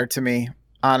really matter to me,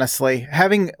 honestly.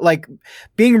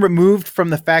 Being removed from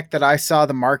the fact that I saw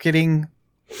the marketing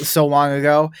so long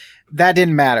ago, that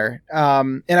didn't matter.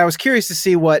 And I was curious to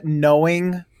see what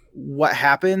knowing what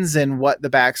happens and what the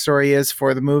backstory is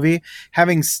for the movie,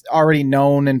 having already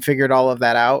known and figured all of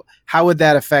that out, how would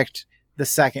that affect the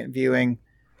second viewing?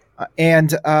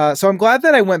 So I'm glad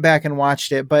that I went back and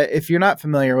watched it. But if you're not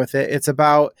familiar with it, it's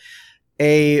about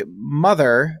a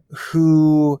mother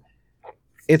who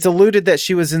it's alluded that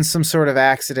she was in some sort of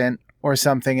accident or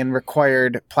something and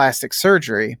required plastic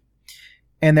surgery.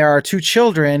 And there are 2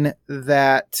 children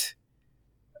that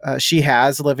she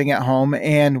has living at home.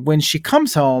 And when she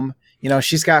comes home,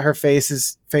 she's got her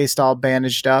face all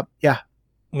bandaged up. Yeah.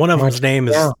 One of them's name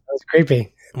is... Yeah, that's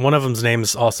creepy. One of them's name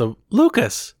is also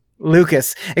Lucas.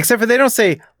 Except for they don't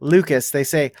say Lucas. They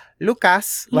say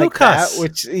Lucas. Like Lucas.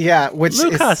 that, which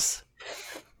Lucas.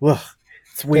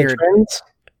 It's weird. Twins?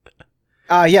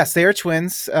 Yes, they are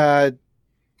twins.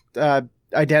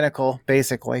 Identical,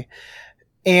 basically.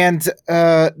 And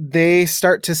they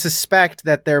start to suspect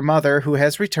that their mother, who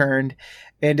has returned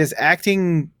and is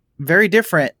acting very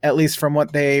different, at least from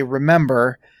what they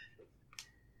remember,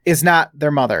 is not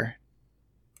their mother.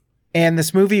 And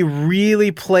this movie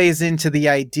really plays into the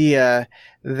idea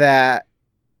that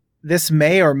this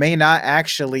may or may not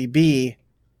actually be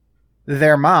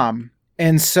their mom.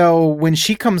 And so when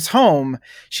she comes home,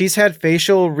 she's had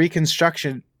facial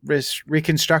reconstructive surgery,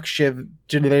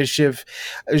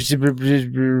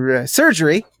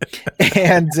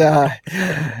 and it's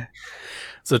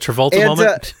a Travolta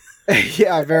moment.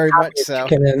 Yeah, very much so.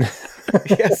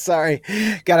 Yeah, sorry,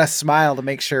 gotta smile to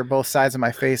make sure both sides of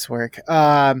my face work.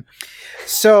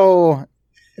 So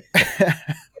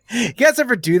you guys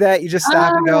ever do that? You just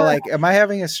stop and go like, "Am I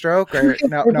having a stroke?" Or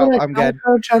no, I'm good.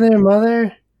 Cockroach on their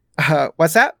mother.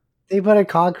 What's that? They put a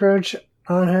cockroach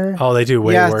on her. Oh, they do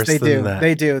way worse than that.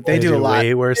 They do a lot.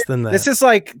 Way worse than that. This is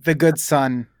like The Good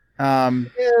Son times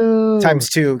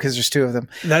 2 because there's 2 of them.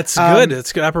 That's good.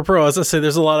 It's good. Apropos, as I say,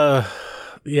 there's a lot of...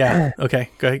 Yeah. Okay.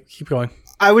 Go ahead. Keep going.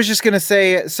 I was just going to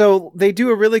say, so they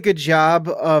do a really good job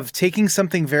of taking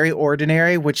something very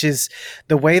ordinary, which is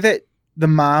the way that the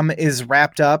mom is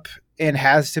wrapped up and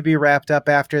has to be wrapped up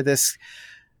after this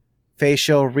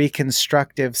facial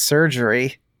reconstructive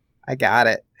surgery. I got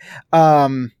it.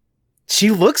 She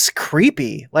looks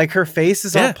creepy. Like her face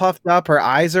is all puffed up. Her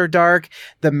eyes are dark.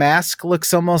 The mask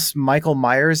looks almost Michael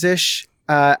Myers-ish.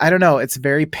 I don't know. It's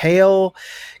very pale,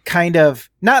 kind of,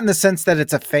 not in the sense that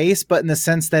it's a face, but in the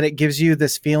sense that it gives you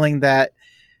this feeling that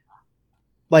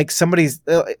like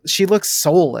she looks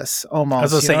soulless almost. I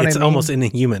was going to say, it's almost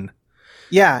inhuman.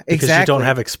 Yeah, exactly. Because you don't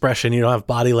have expression, you don't have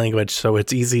body language. So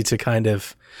it's easy to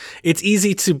it's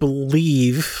easy to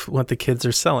believe what the kids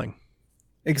are selling.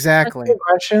 Exactly.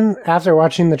 Question after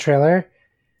watching the trailer,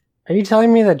 are you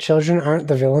telling me that children aren't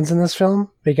the villains in this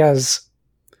film? Because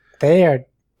they are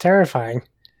terrifying.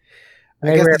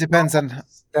 I guess it depends on...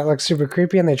 That looks super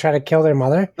creepy and they try to kill their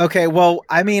mother. Okay, well,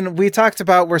 I mean, we talked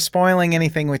about we're spoiling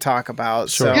anything we talk about.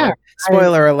 Sure. So, yeah,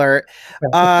 spoiler alert.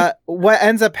 What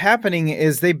ends up happening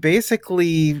is they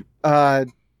basically up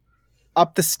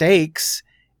the stakes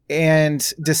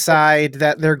and decide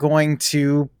that they're going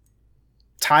to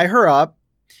tie her up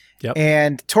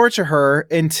and torture her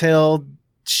until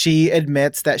she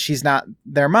admits that she's not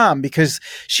their mom, because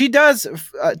she does,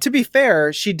 to be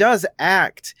fair, she does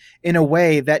act in a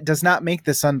way that does not make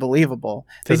this unbelievable.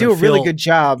 They do a really good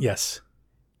job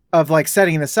of like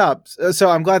setting this up. So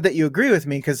I'm glad that you agree with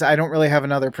me, because I don't really have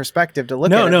another perspective to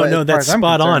look at. No, that's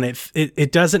spot on.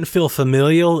 It doesn't feel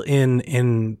familial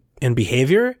in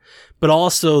behavior, but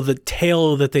also the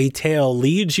tale that they tell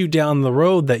leads you down the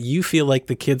road that you feel like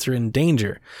the kids are in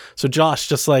danger. So Josh,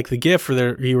 just like The Gift,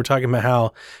 you were talking about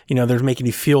how, they're making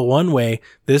you feel one way.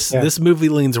 This movie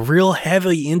leans real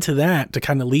heavily into that to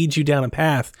kind of lead you down a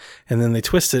path, and then they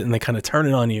twist it and they kind of turn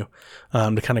it on you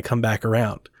to kind of come back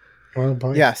around.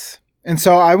 Yes. And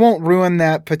so I won't ruin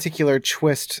that particular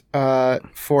twist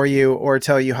for you or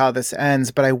tell you how this ends,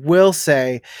 but I will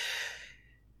say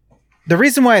the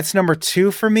reason why it's number 2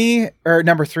 for me, or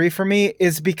number 3 for me,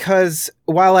 is because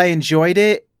while I enjoyed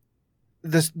it,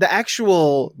 the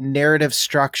actual narrative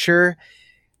structure,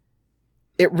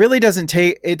 it really doesn't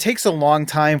take, it takes a long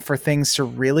time for things to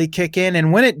really kick in.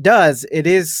 And when it does,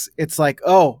 it's like,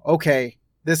 oh, okay,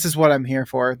 this is what I'm here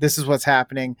for. This is what's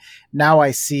happening. Now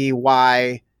I see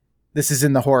why this is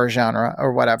in the horror genre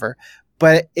or whatever.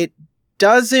 But it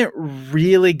doesn't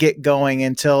really get going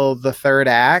until the third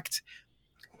act.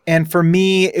 And for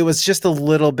me, it was just a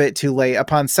little bit too late.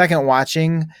 Upon second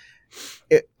watching,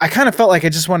 I kind of felt like I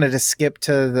just wanted to skip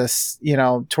to this,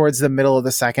 towards the middle of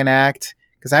the second act,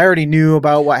 because I already knew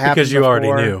about what happened. Because you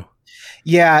already knew.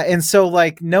 Yeah. And so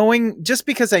like knowing, just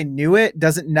because I knew it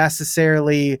doesn't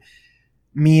necessarily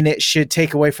mean it should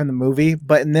take away from the movie.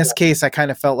 But in this case, I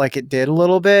kind of felt like it did a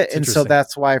little bit. And so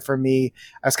that's why for me,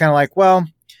 I was kind of like, well,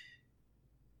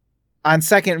 on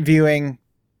second viewing,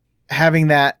 having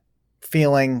that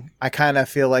feeling, I kind of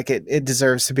feel like it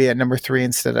deserves to be at number 3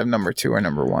 instead of number 2 or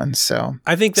number 1. So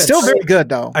I think that's still very good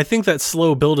though. I think that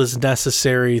slow build is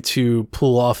necessary to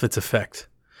pull off its effect.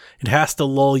 It has to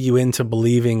lull you into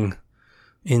believing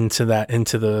into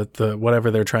the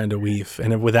whatever they're trying to weave.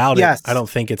 And without it, I don't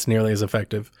think it's nearly as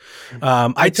effective.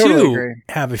 I totally too agree.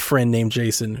 Have a friend named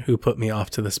Jason who put me off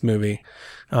to this movie.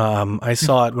 I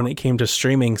saw it when it came to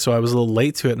streaming, so I was a little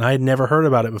late to it, and I had never heard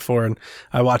about it before, and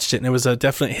I watched it, and it was a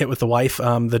definite hit with the wife.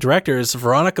 The directors,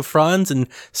 Veronica Franz and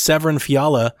Severin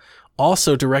Fiala,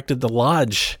 also directed The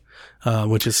Lodge,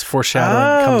 which is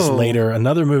foreshadowing, comes later.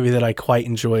 Another movie that I quite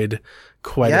enjoyed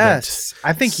quite a bit. Yes,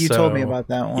 I think you told me about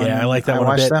that one. Yeah, I like that one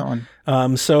a bit. I watched that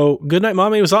one. So Goodnight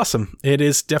Mommy was awesome. It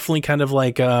is definitely kind of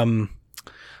like the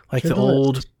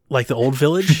old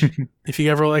Village. If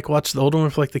you ever watch the old one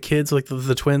with like the kids, like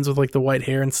the twins with like the white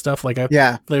hair and stuff,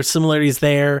 there's similarities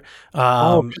there.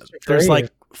 There's like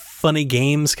funny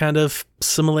games kind of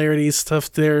similarities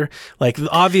stuff there. Like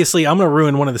obviously I'm going to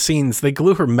ruin one of the scenes. They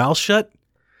glue her mouth shut.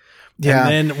 Yeah.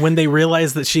 And then when they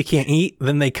realize that she can't eat,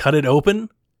 then they cut it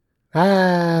open.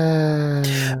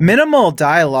 Minimal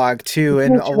dialogue too,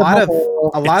 and a lot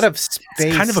of space.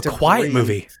 It's kind of a quiet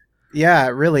movie. Yeah,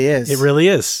 it really is. It really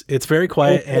is. It's very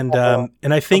quiet, and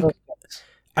I think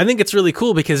it's really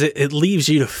cool because it leaves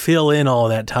you to fill in all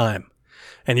that time,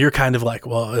 and you're kind of like,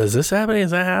 well, is this happening?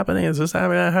 Is that happening? Is this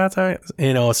happening? That's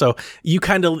happening? So you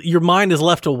your mind is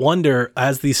left to wonder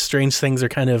as these strange things are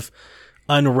kind of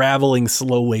unraveling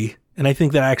slowly, and I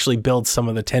think that actually builds some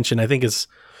of the tension. I think is.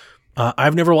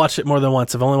 I've never watched it more than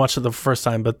once. I've only watched it the first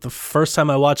time, but the first time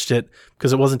I watched it,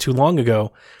 because it wasn't too long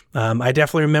ago, I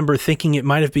definitely remember thinking it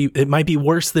might be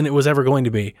worse than it was ever going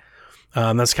to be.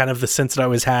 That's kind of the sense that I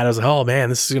always had. I was like, oh man,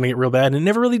 this is going to get real bad. And it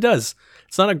never really does.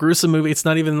 It's not a gruesome movie. It's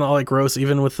not even all gross,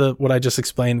 even with what I just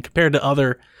explained. Compared to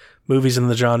other movies in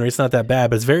the genre, it's not that bad,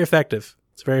 but it's very effective.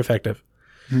 It's very effective.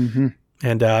 Mm-hmm.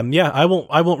 And I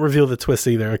won't reveal the twist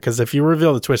either, because if you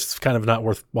reveal the twist, it's kind of not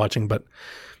worth watching, but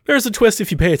there's a twist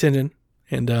if you pay attention,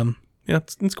 and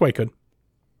it's quite good.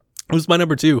 It was my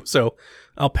number 2, so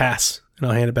I'll pass, and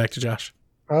I'll hand it back to Josh.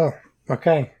 Oh,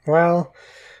 okay. Well,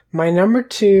 my number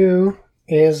 2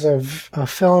 is a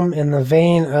film in the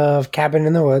vein of Cabin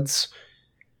in the Woods.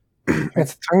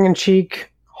 It's a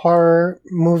tongue-in-cheek horror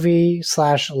movie /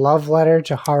 love letter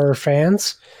to horror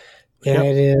fans, and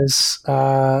it is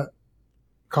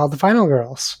called The Final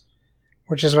Girls,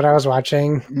 which is what I was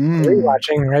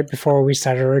rewatching right before we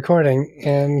started recording.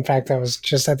 And in fact, that was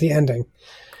just at the ending.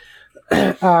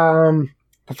 The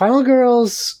Final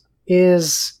Girls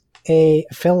is a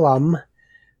film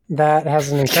that has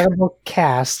an incredible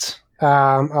cast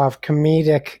of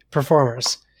comedic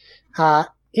performers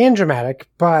and dramatic,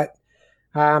 but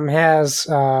has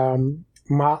Malin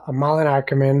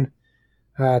Ackerman,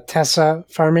 Tessa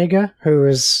Farmiga, who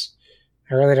is,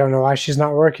 I really don't know why she's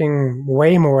not working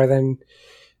way more than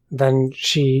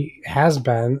she has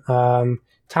been.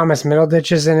 Thomas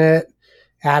Middleditch is in it.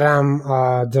 Adam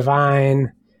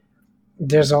Devine.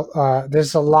 There's a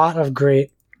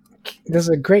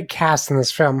great cast in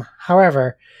this film.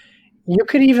 However, you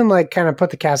could even kind of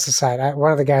put the cast aside.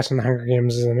 One of the guys from the Hunger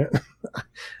Games is in it.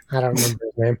 I don't remember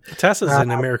his name. Tessa's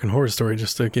in American Horror Story,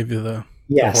 just to give you the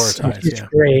yes, horror ties. It's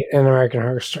great in American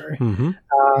Horror Story. Mm-hmm.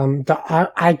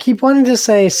 I keep wanting to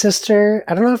say sister.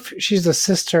 I don't know if she's the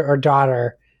sister or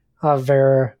daughter of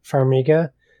Vera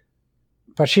Farmiga,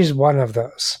 but she's one of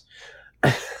those.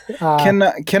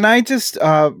 Can I just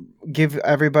give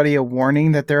everybody a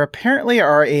warning that there apparently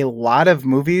are a lot of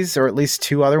movies, or at least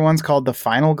 2 other ones, called The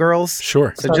Final Girls?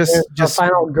 Sure. So just The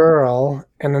Final Girl,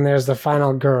 and then there's The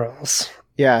Final Girls.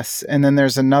 Yes, and then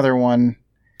there's another one.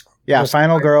 Yeah,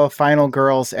 Final Girl, Final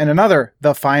Girls, and another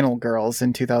The Final Girls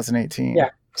in 2018. Yeah.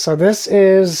 So this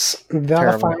is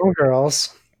The Final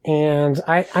Girls, and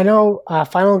I know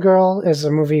Final Girl is a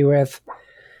movie with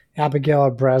Abigail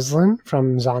Breslin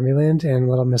from Zombieland and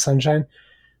Little Miss Sunshine.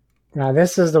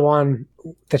 This is the one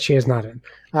that she is not in.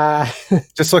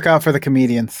 Just look out for the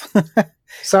comedians.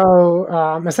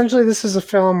 So essentially, this is a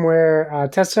film where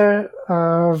Tessa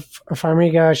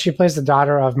Farmiga, she plays the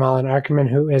daughter of Malin Ackerman,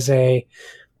 who is a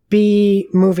B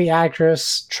movie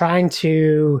actress trying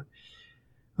to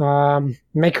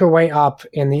make her way up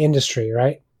in the industry,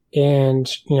 right? And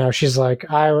she's like,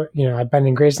 I've been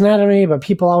in Grey's Anatomy, but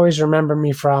people always remember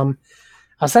me from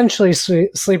essentially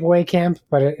Sleepaway Camp,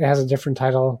 but it has a different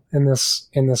title in this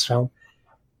film.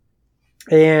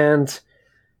 And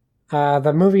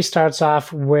the movie starts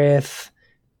off with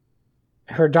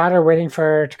her daughter waiting for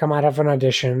her to come out of an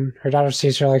audition. Her daughter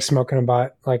sees her like smoking a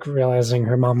butt, like realizing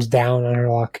her mom's down on her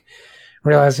luck,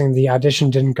 realizing the audition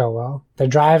didn't go well. They're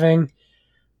driving.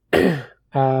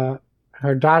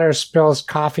 Her daughter spills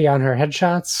coffee on her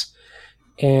headshots,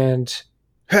 and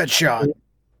headshot.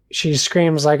 She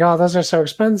screams like, "Oh, those are so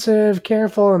expensive!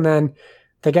 Careful!" And then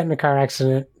they get in a car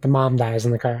accident. The mom dies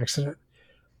in the car accident.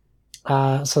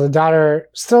 So the daughter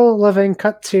still living.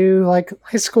 Cut to like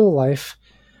high school life.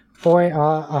 Boy,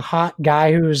 a hot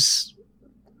guy who's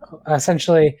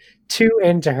essentially too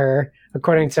into her,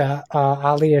 according to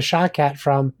Alia Shawkat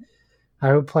from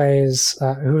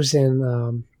who's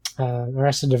in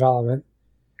Arrested Development,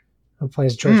 who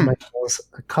plays George Michael's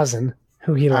cousin,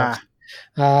 who he loves.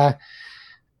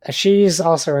 She's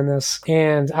also in this,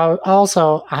 and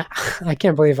I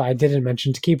can't believe I didn't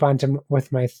mention, to keep on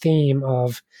with my theme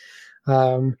of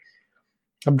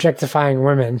objectifying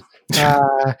women. At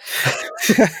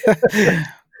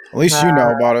least you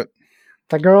know about it.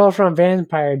 The girl from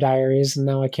Vampire Diaries, and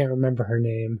now I can't remember her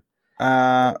name.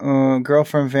 Girl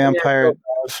from Vampire.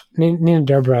 Nina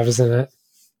Dobrev is in it,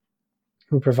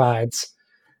 who provides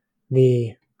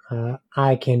the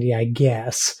eye candy, I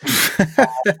guess.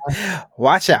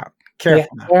 Watch out.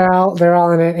 Careful. Yeah, they're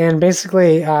all in it. And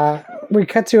basically, we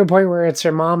cut to a point where it's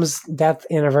her mom's death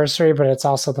anniversary, but it's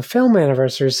also the film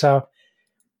anniversary. So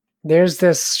there's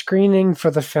this screening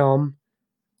for the film,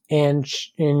 and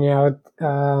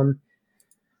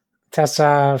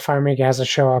Tessa Farmiga has to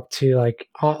show up to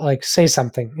like say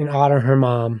something and honor her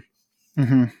mom.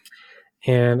 Mm-hmm.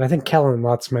 And I think Kellen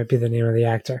Lutz might be the name of the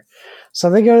actor.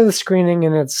 So they go to the screening,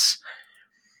 and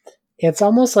it's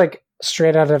almost like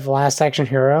straight out of Last Action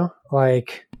Hero.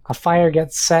 Like a fire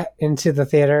gets set into the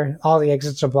theater, all the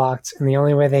exits are blocked, and the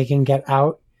only way they can get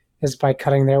out is by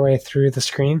cutting their way through the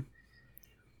screen.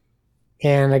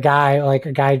 And a guy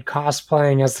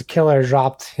cosplaying as the killer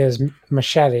dropped his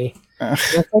machete.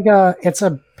 It's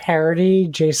a parody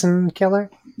Jason killer.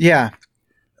 Yeah.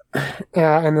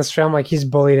 In this film, like he's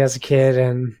bullied as a kid,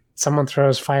 and someone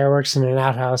throws fireworks in an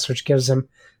outhouse, which gives him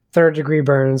third-degree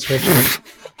burns, which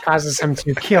causes him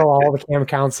to kill all the camp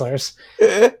counselors.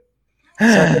 So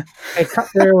they cut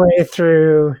their way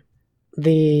through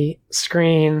the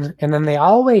screen, and then they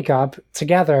all wake up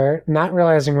together, not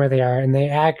realizing where they are, and they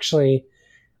actually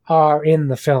are in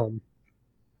the film.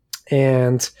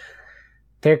 And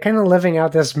they're kind of living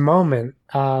out this moment.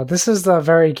 This is the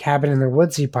very cabin in the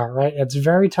woodsy part, right? It's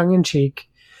very tongue-in-cheek.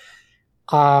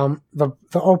 The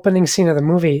opening scene of the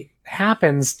movie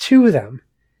happens to them.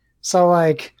 So,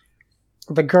 like,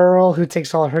 the girl who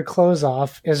takes all her clothes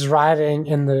off is riding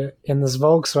in this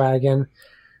Volkswagen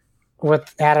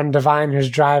with Adam Devine, who's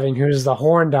driving, who's the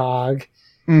horn dog.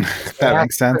 That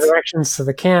makes sense. Directions to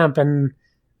the camp, and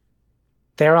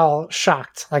they're all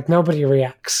shocked. Like, nobody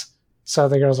reacts. So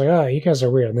the girl's like, "Oh, you guys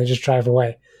are weird," and they just drive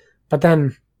away. But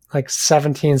then, like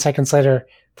 17 seconds later,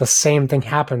 the same thing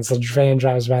happens. The van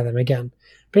drives by them again,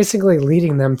 basically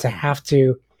leading them to have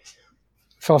to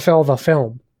fulfill the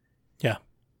film. Yeah.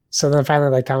 So then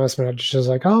finally, like, Thomas Middleditch is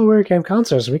like, "Oh, we're camp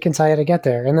counselors. We can tell you to get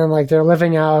there." And then, like, they're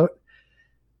living out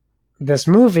this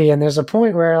movie, and there's a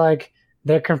point where, like,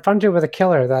 they're confronted with a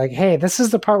killer. They're like, "Hey, this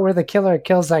is the part where the killer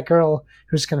kills that girl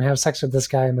who's going to have sex with this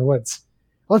guy in the woods.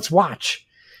 Let's watch."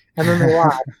 And then they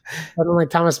watch. And then, like,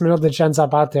 Thomas Middleditch ends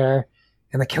up out there,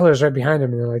 and the killer's right behind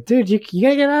him. And they're like, "Dude, you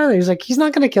gotta get out of there." He's like, "He's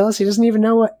not going to kill us. He doesn't even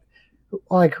know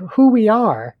who we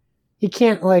are. He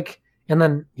can't, like," and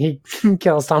then he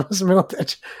kills Thomas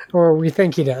Middleditch, or we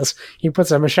think he does. He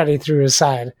puts a machete through his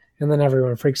side, and then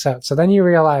everyone freaks out. So then you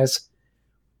realize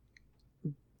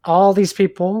all these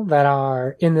people that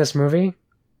are in this movie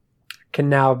can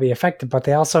now be affected, but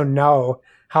they also know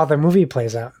how the movie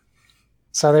plays out.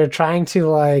 So they're trying to,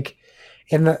 like,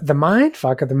 and the mind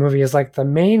fuck of the movie is, like, the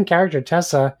main character,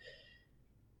 Tessa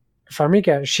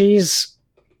Farmiga, she's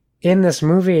in this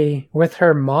movie with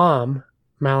her mom,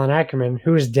 Malin Ackerman,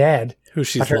 who's dead. Who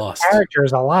she's lost. Her character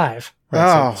is alive.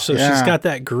 Right, so she's got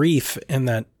that grief and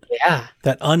that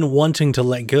unwanting to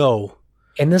let go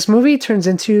And this movie turns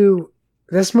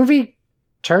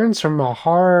from a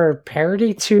horror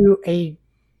parody to a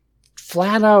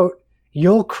flat out,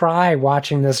 you'll cry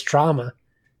watching this drama.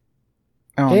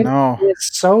 Oh, no.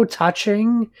 It's so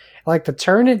touching. Like the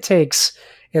turn it takes,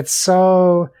 there's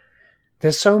so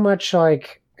much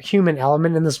like human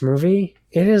element in this movie.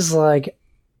 It is like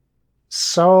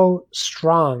so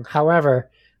strong. However,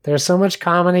 there's so much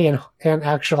comedy and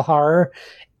actual horror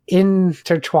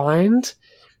intertwined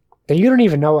that you don't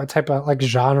even know what type of like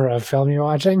genre of film you're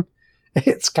watching.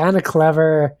 It's kind of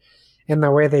clever in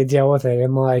the way they deal with it.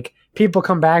 And like people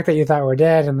come back that you thought were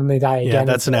dead and then they die again. Yeah,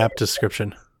 that's an apt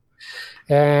description.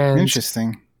 And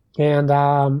interesting. And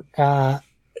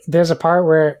there's a part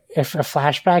where if a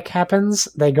flashback happens,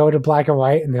 they go to black and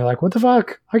white and they're like, what the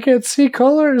fuck? I can't see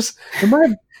colors. Am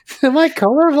I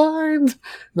colorblind? And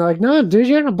they're like, no, dude,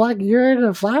 you're in a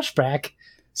flashback.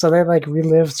 So they like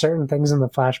relive certain things in the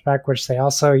flashback, which they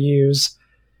also use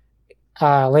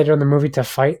later in the movie to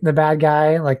fight the bad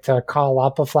guy, like to call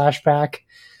up a flashback.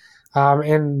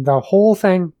 And the whole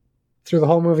thing through the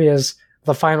whole movie is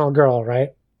the final girl, right?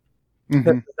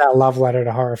 Mm-hmm. That love letter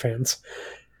to horror fans.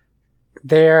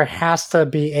 There has to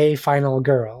be a final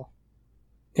girl.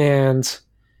 And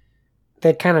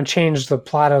they kind of changed the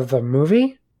plot of the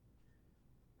movie.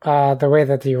 The way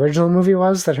that the original movie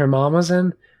was, that her mom was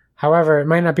in. However, it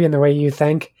might not be in the way you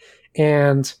think.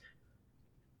 And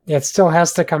it still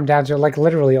has to come down to, like,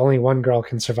 literally only one girl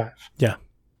can survive. Yeah.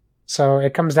 So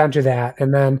it comes down to that.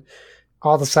 And then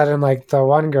all of a sudden, like, the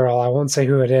one girl, I won't say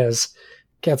who it is,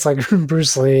 gets, like,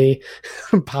 Bruce Lee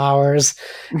powers.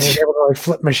 And is able to, like,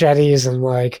 flip machetes and,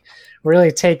 like,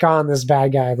 really take on this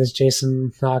bad guy, this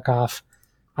Jason knockoff.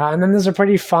 And then there's a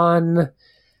pretty fun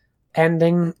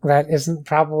ending that isn't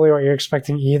probably what you're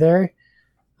expecting either.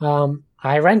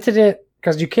 I rented it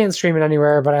because you can't stream it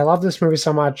anywhere, but I love this movie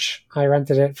so much. I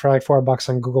rented it for like $4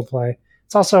 on Google Play.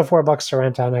 It's also $4 to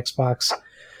rent on Xbox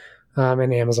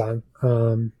and Amazon.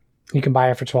 You can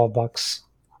buy it for $12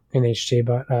 in HD,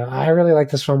 but I really like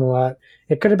this film a lot.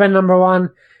 It could have been number one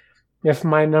if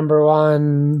my number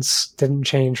ones didn't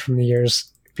change from the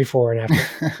years before and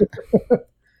after.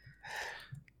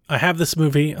 I have this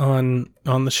movie on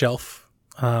the shelf,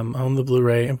 on the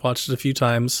Blu-ray, and watched it a few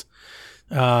times.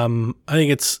 I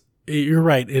think you're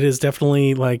right. It is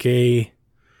definitely like a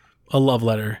love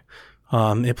letter.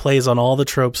 It plays on all the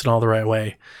tropes in all the right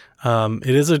way.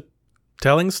 It is a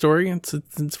telling story.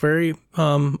 It's very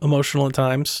emotional at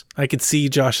times. I could see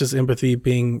Josh's empathy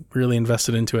being really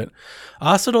invested into it.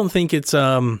 I also don't think it's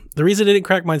the reason it didn't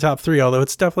crack my top 3, although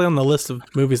it's definitely on the list of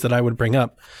movies that I would bring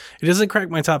up. It doesn't crack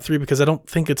my top 3 because I don't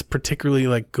think it's particularly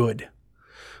like good.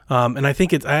 And I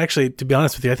think to be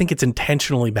honest with you, I think it's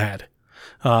intentionally bad.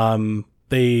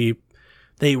 They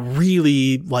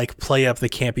really like play up the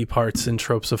campy parts and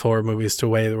tropes of horror movies to a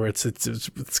way where it's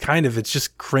just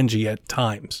cringy at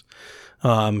times.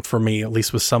 For me, at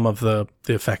least with some of the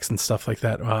effects and stuff like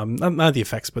that. Not the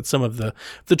effects, but some of the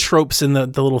tropes and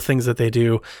the little things that they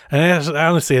do. And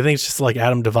honestly, I think it's just like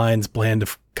Adam Devine's blend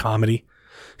of comedy.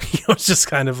 It's just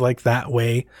kind of like that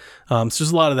way. So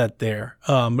there's a lot of that there.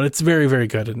 But it's very, very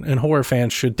good. And horror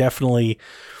fans should definitely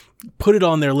put it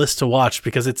on their list to watch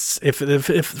because it's,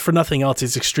 if for nothing else,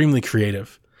 it's extremely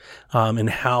creative in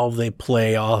how they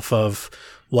play off of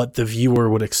what the viewer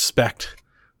would expect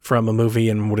from a movie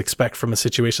and would expect from a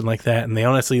situation like that. And they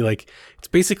honestly, it's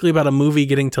basically about a movie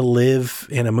getting to live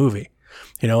in a movie.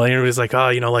 Everybody's like,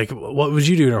 what would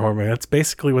you do in a horror movie? That's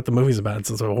basically what the movie's about.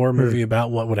 It's a horror movie about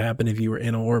what would happen if you were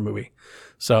in a horror movie.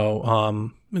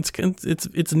 So,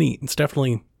 it's neat. It's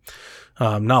definitely,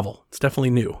 novel. It's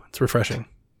definitely new. It's refreshing.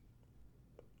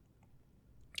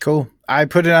 Cool. I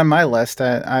put it on my list.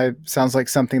 I sounds like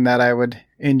something that I would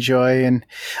enjoy. And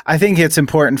I think it's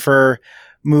important for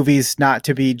movies not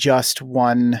to be just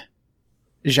one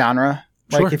genre.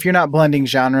 Sure. Like if you're not blending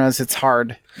genres, it's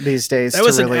hard these days. That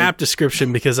was an apt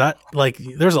description because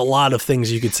there's a lot of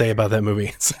things you could say about that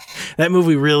movie. That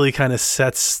movie really kind of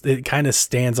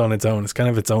stands on its own. It's kind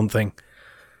of its own thing.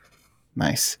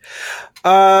 Nice.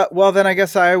 Well, then I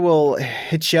guess I will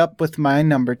hit you up with my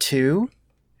number 2.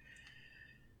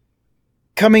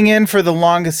 Coming in for the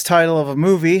longest title of a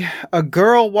movie, A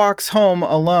Girl Walks Home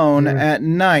Alone at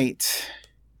Night.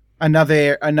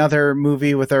 Another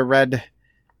movie with a red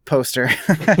poster.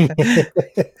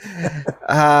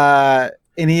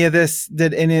 Any of this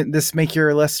make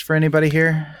your list for anybody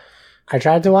here? I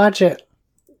tried to watch it.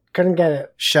 Couldn't get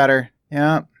it. Shudder.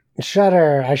 Yeah.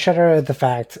 Shudder. I shudder at the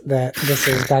fact that this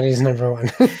is Daddy's number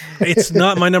 1. It's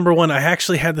not my number 1. I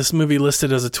actually had this movie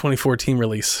listed as a 2014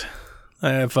 release. I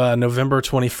have November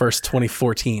 21st,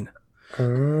 2014.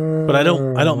 But I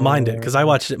don't mind it because I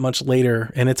watched it much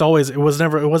later, and it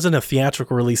wasn't a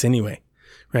theatrical release anyway,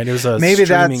 right? It was a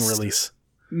streaming release.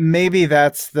 Maybe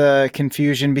that's the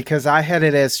confusion because I had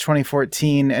it as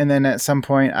 2014, and then at some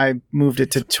point I moved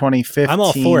it to 2015. I'm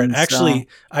all for it. Actually,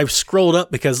 I've scrolled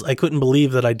up because I couldn't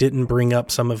believe that I didn't bring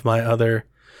up some of my other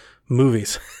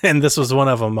movies, and this was one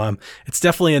of them. It's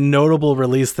definitely a notable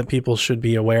release that people should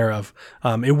be aware of.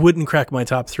 It wouldn't crack my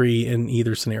top 3 in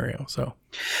either scenario. So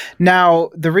now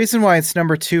the reason why it's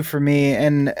number 2 for me,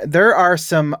 and there are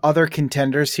some other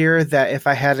contenders here that if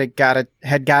I had got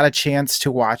a chance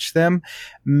to watch them,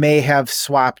 may have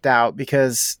swapped out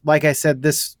because, like I said,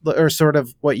 this or sort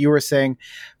of what you were saying,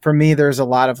 for me, there's a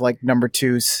lot of like number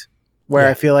 2s where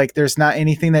I feel like there's not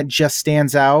anything that just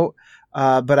stands out,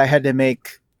 but I had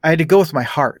to go with my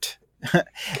heart.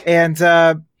 And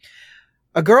A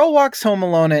Girl Walks Home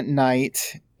Alone at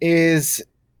Night is,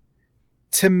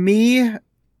 to me,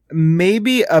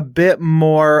 maybe a bit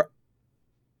more,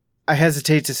 I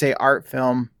hesitate to say art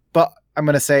film, but I'm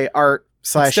going to say art /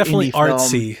 it's definitely indie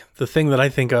artsy. film. The thing that I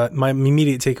think my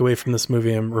immediate takeaway from this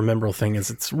movie and rememberable thing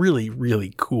is it's really,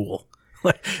 really cool.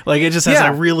 Like it just has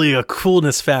a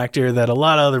coolness factor that a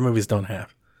lot of other movies don't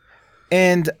have.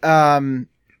 And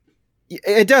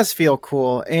it does feel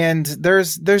cool, and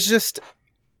there's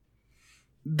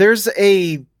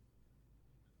a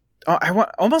I want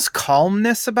almost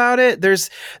calmness about it. There's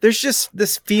just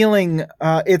this feeling.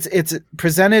 It's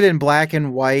presented in black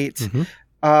and white.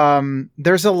 Mm-hmm.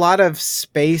 There's a lot of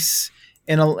space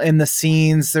in the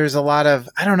scenes. There's a lot of,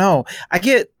 I don't know. I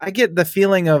get the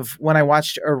feeling of when I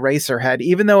watched Eraserhead,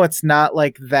 even though it's not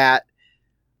like that.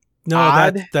 No,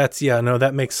 odd.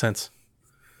 That makes sense.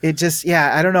 It just,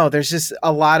 I don't know. There's just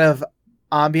a lot of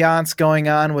ambiance going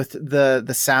on with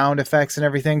the sound effects and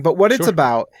everything. But what it's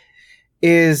about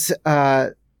is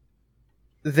it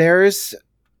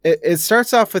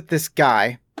starts off with this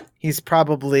guy. He's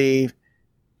probably,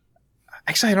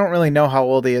 actually, I don't really know how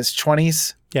old he is.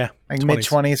 20s? Yeah. Like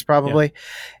mid-20s probably.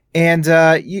 Yeah. And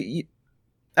I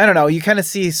don't know. You kind of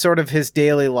see sort of his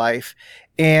daily life.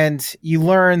 And you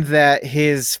learn that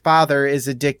his father is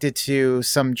addicted to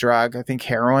some drug, I think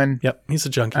heroin. Yep, he's a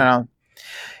junkie. I don't know.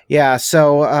 Yeah,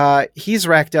 so he's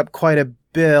racked up quite a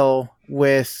bill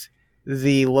with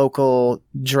the local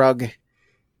drug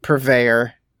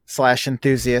purveyor /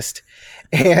 enthusiast.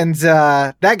 And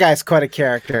that guy's quite a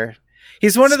character.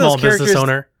 He's one of those characters. Small business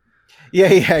owner.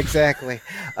 Yeah, exactly.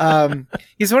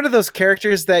 He's one of those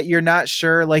characters that you're not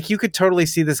sure. Like, you could totally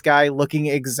see this guy looking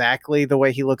exactly the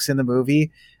way he looks in the movie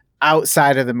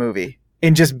outside of the movie,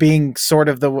 and just being sort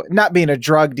of not being a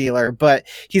drug dealer, but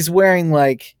he's wearing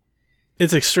like,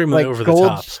 it's extremely like over gold, the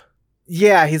top.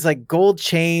 Yeah, he's like gold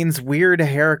chains, weird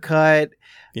haircut.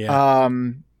 Yeah.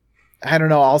 I don't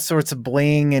know, all sorts of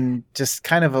bling, and just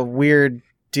kind of a weird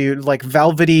dude, like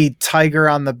velvety tiger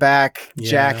on the back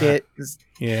jacket.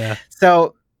 Yeah.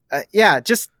 So,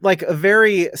 just like a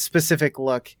very specific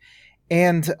look.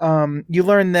 And you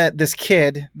learn that this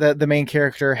kid, the main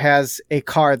character, has a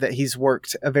car that he's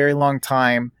worked a very long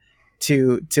time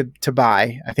to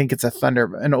buy. I think it's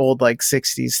an old like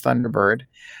 60s Thunderbird.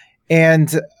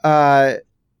 And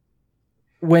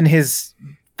when his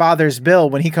father's bill,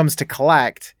 when he comes to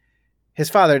collect, his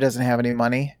father doesn't have any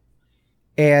money.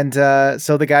 And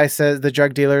so the guy says, the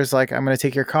drug dealer's like, I'm going to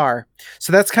take your car.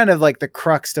 So that's kind of like the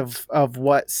crux of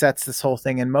what sets this whole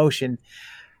thing in motion.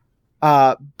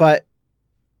 But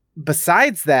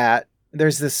besides that,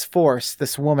 there's this force,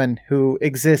 this woman who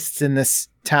exists in this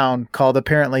town called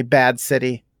apparently Bad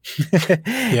City.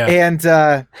 Yeah. And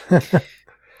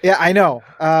I know.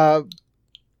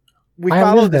 We I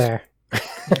follow live this.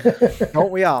 there.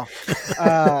 Don't we all?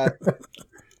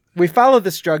 We follow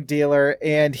this drug dealer,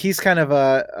 and he's kind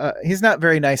of he's not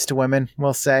very nice to women,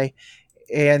 we'll say.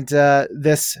 And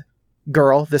this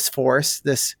girl, this force,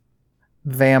 this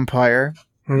vampire,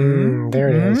 there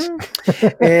it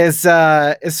is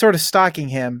sort of stalking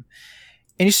him.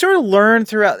 And you sort of learn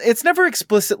throughout, it's never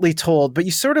explicitly told, but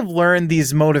you sort of learn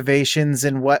these motivations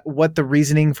and what the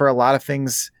reasoning for a lot of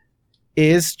things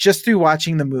is just through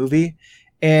watching the movie.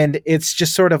 And it's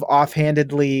just sort of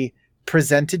offhandedly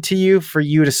presented to you for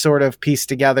you to sort of piece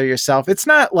together yourself. It's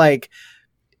not like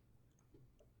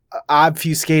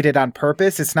obfuscated on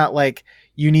purpose. It's not like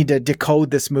you need to decode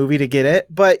this movie to get it,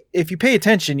 but if you pay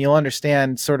attention, you'll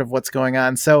understand sort of what's going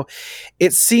on. So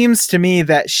it seems to me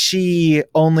that she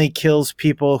only kills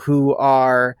people who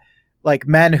are like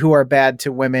men who are bad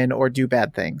to women or do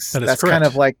bad things. That's correct. Kind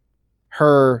of like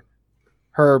her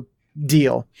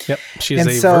deal. Yep. She's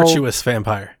a virtuous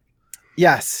vampire.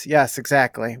 Yes,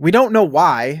 exactly. We don't know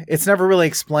why. It's never really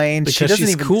explained. Because she doesn't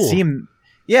she's even cool. seem.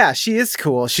 Yeah, she is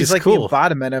cool. She's like cool. The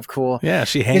embodiment of cool. Yeah,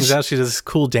 she hangs out. She does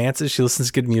cool dances. She listens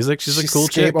to good music. She's a cool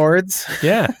chick. Skateboards.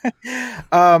 Yeah.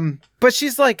 But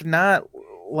she's like not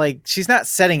like she's not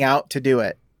setting out to do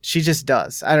it. She just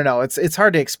does. I don't know. It's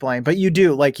hard to explain, but you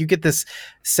do like you get this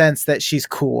sense that she's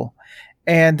cool,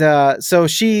 and so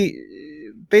she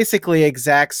basically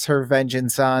exacts her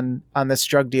vengeance on this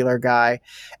drug dealer guy.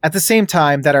 At the same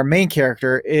time that our main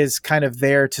character is kind of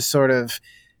there to sort of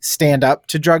stand up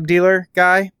to drug dealer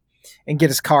guy and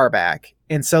get his car back.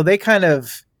 And so they kind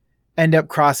of end up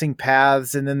crossing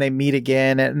paths and then they meet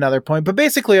again at another point. But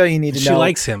basically all you need to know. She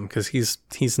likes him because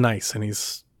he's nice and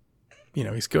he's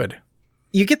good.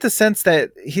 You get the sense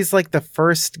that he's like the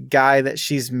first guy that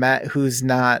she's met who's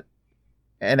not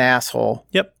an asshole.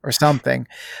 Yep. Or something.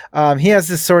 He has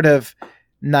this sort of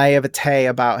naivete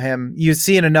about him. You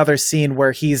see in another scene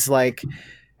where he's like,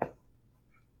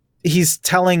 he's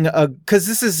telling because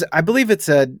this is, I believe it's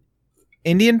a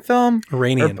Indian film,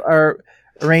 Iranian or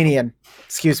Iranian,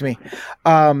 excuse me.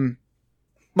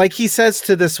 Like he says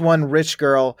to this one rich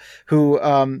girl who,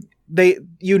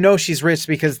 she's rich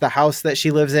because the house that she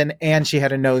lives in and she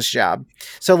had a nose job.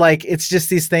 So like, it's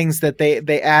just these things that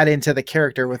they add into the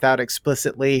character without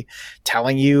explicitly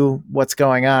telling you what's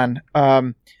going on.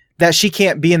 That she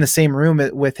can't be in the same room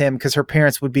with him because her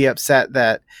parents would be upset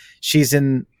that she's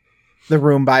in the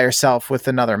room by herself with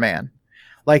another man.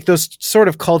 Like those sort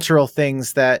of cultural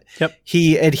things that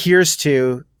he adheres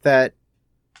to that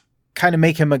kind of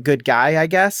make him a good guy, I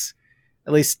guess,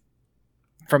 at least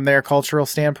from their cultural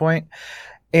standpoint.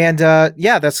 And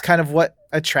that's kind of what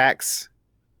attracts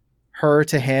her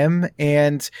to him.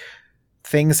 And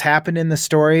things happen in the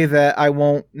story that I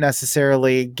won't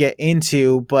necessarily get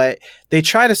into, but they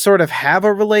try to sort of have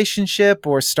a relationship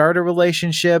or start a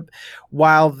relationship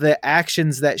while the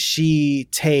actions that she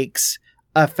takes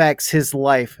affects his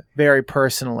life very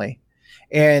personally.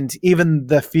 And even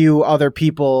the few other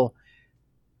people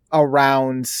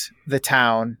around the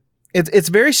town. It's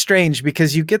very strange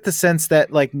because you get the sense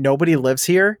that like nobody lives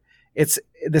here.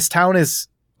 This town is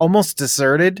almost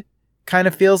deserted. Kind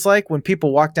of feels like when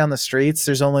people walk down the streets,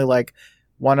 there's only like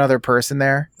one other person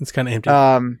there. It's kind of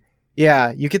empty.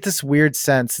 Yeah, you get this weird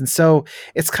sense. And so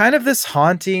it's kind of this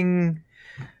haunting,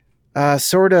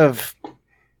 sort of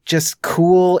just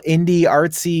cool indie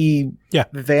artsy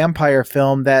vampire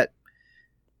film that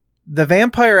the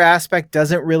vampire aspect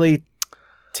doesn't really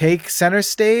take center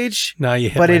stage. No, you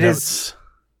hit but my it notes.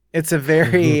 It's a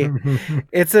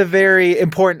very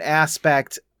important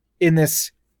aspect in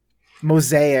this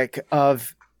mosaic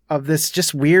of this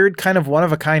just weird kind of one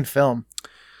of a kind film.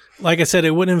 Like I said,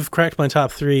 it wouldn't have cracked my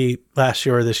top 3 last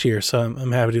year or this year, so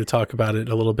I'm happy to talk about it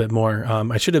a little bit more.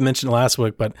 I should have mentioned last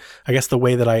week, but I guess the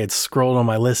way that I had scrolled on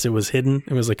my list, it was hidden.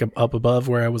 It was like up above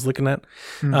where I was looking at.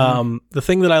 Mm-hmm. The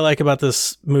thing that I like about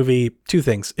this movie, 2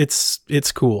 things.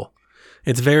 It's cool.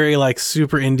 It's very like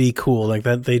super indie cool. Like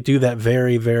that they do that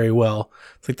very, very well.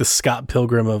 It's like the Scott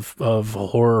Pilgrim of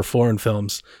horror foreign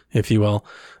films, if you will.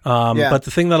 But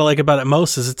the thing that I like about it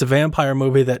most is it's a vampire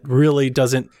movie that really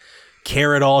doesn't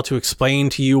care at all to explain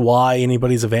to you why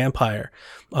anybody's a vampire.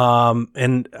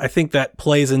 And I think that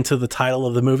plays into the title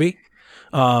of the movie.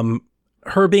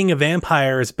 Her being a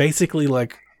vampire is basically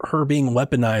like her being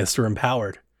weaponized or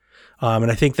empowered. And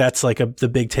I think that's like the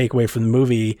big takeaway from the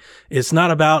movie. It's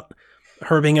not about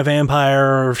her being a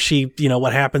vampire or she,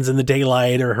 what happens in the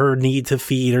daylight or her need to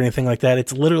feed or anything like that.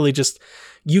 It's literally just,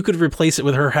 you could replace it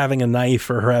with her having a knife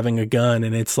or her having a gun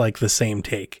and it's like the same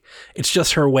take. It's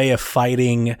just her way of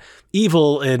fighting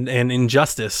evil and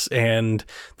injustice. And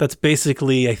that's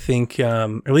basically, I think,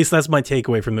 at least that's my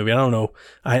takeaway from the movie. I don't know.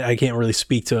 I can't really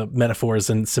speak to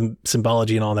metaphors and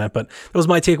symbology and all that, but that was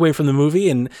my takeaway from the movie.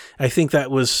 And I think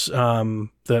that was, my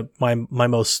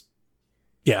most,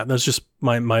 that's just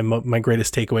my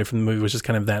greatest takeaway from the movie was just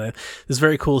kind of that. It's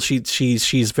very cool.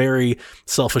 She's very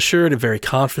self-assured and very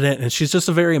confident, and she's just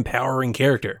a very empowering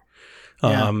character.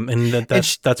 And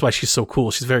that's why she's so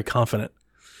cool. She's very confident.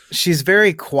 She's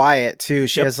very quiet too.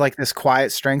 She has like this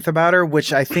quiet strength about her,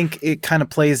 which I think it kind of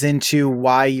plays into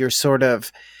why you're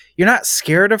not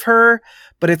scared of her,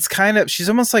 but it's kind of, she's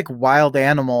almost like wild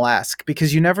animal-esque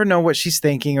because you never know what she's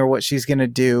thinking or what she's going to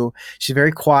do. She's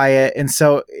very quiet. And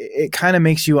so it kind of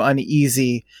makes you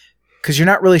uneasy because you're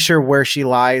not really sure where she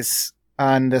lies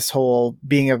on this whole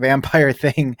being a vampire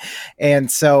thing.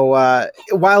 And so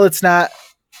while it's not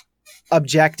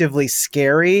objectively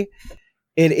scary,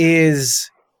 it is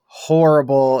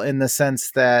horrible in the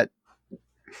sense that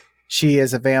she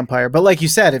is a vampire. But like you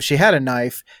said, if she had a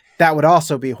knife, that would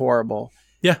also be horrible.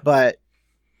 Yeah. But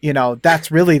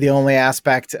that's really the only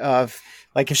aspect of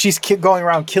Like if she's going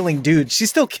around killing dudes, she's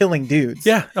still killing dudes.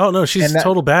 Yeah. Oh no, she's a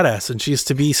total badass, and she's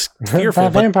to be fearful.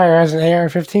 That vampire has an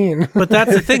AR-15. But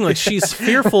that's the thing. Like she's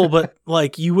fearful, but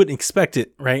like you wouldn't expect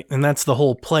it, right? And that's the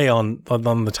whole play on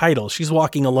the title. She's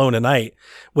walking alone at night,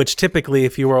 which typically,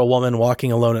 if you were a woman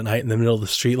walking alone at night in the middle of the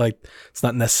street, like it's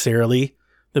not necessarily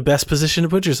the best position to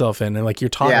put yourself in. And like you're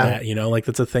taught that, you know, like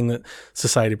that's a thing that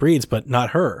society breeds, but not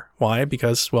her. Why?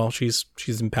 Because, well, she's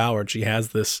empowered. She has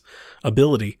this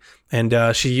ability, and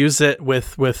she used it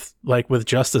with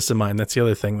justice in mind. That's the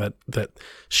other thing that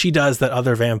she does that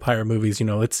other vampire movies, you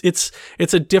know, it's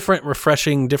a different,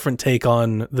 refreshing, different take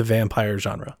on the vampire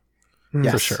genre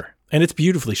for sure. And it's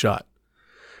beautifully shot.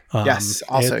 Yes.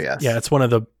 Also, yes. Yeah. It's one of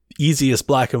the easiest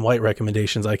black and white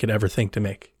recommendations I could ever think to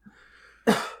make.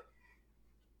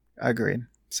 Agreed.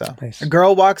 So, nice. A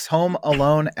girl walks home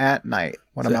alone at night.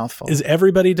 What a mouthful. Is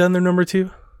everybody done their number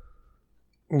 2?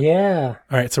 Yeah.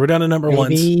 All right, so we're down to number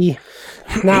 1.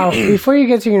 Now, before you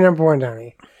get to your number 1,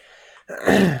 Donnie,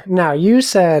 now you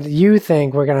said you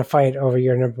think we're going to fight over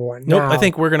your number 1. Nope, now, I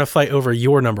think we're going to fight over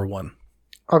your number 1.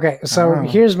 Okay, so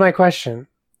here's my question.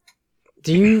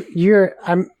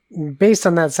 I'm based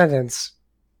on that sentence,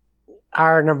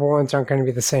 our number 1s aren't going to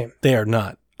be the same. They are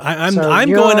not. I'm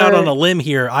going out on a limb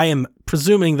here. I am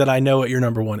presuming that I know what your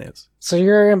number 1 is. So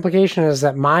your implication is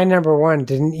that my number 1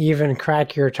 didn't even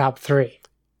crack your top 3.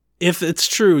 If it's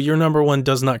true, your number 1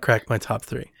 does not crack my top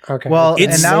 3. Okay. Well,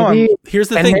 here's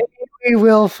the thing. Maybe we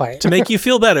will fight. To make you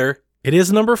feel better, it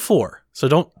is number 4. So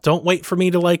don't wait for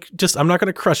me to I'm not going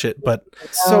to crush it, but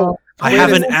so I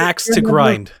have an axe to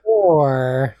grind.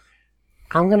 4,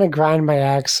 I'm going to grind my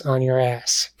axe on your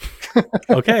ass.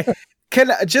 Okay.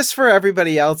 Just for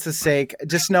everybody else's sake,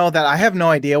 just know that I have no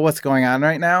idea what's going on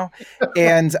right now.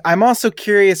 And I'm also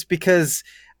curious because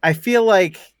I feel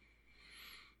like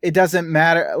it doesn't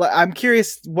matter. I'm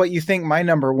curious what you think my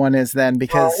number 1 is then,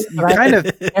 because you kind of...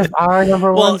 Our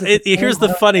number 1. Well, here's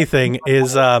the funny thing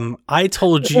is I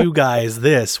told you guys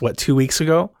this, 2 weeks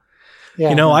ago?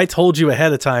 Yeah. You know, I told you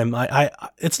ahead of time.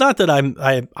 It's not that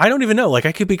I don't even know. Like,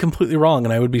 I could be completely wrong,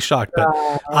 and I would be shocked.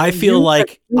 But I feel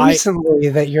like recently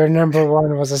that your number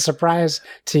 1 was a surprise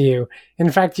to you.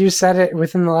 In fact, you said it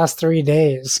within the last 3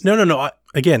 days. No.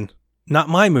 Again, not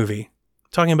my movie.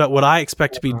 I'm talking about what I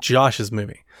expect to be Josh's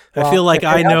movie. I feel like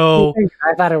I know.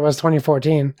 I thought it was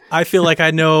 2014. I feel like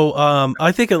I know.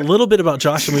 I think a little bit about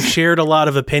Josh, and we've shared a lot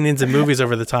of opinions and movies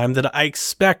over the time that I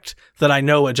expect that I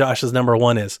know what Josh's number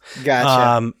 1 is.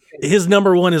 Gotcha. His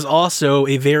number 1 is also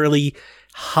a very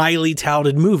highly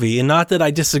touted movie, and not that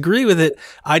I disagree with it.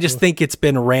 I just think it's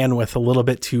been ran with a little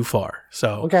bit too far.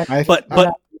 So, okay. But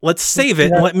let's save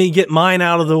it and let me get mine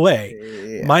out of the way.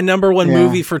 Yeah. My number 1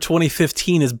 movie for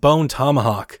 2015 is Bone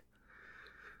Tomahawk.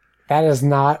 That is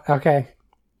not okay.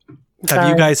 Have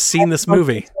you guys seen this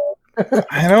movie?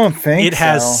 I don't think it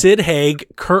has Sid Haig,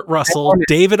 Kurt Russell,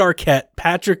 David Arquette,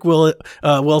 Patrick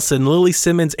Wilson, Lily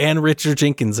Simmons, and Richard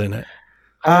Jenkins in it.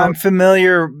 I'm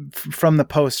familiar from the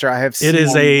poster. I have seen it.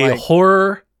 Is a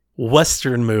horror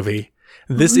Western movie.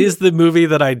 This is the movie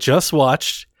that I just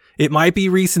watched. It might be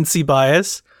recency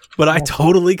bias, but I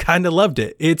totally kind of loved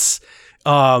it. It's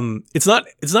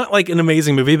not like an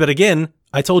amazing movie, but again,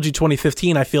 I told you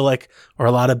 2015, I feel like are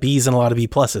a lot of B's and a lot of B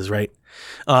pluses, right?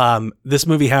 This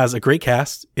movie has a great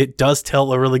cast. It does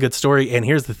tell a really good story. And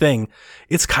here's the thing.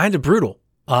 It's kind of brutal.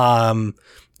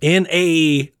 In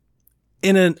a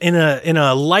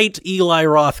light Eli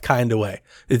Roth kind of way.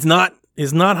 It's not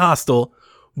hostile,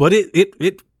 but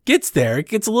it gets there. It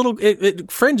gets a little, it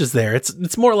fringes there.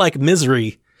 It's more like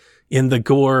Misery in the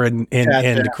gore and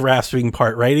grasping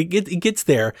part, right? It gets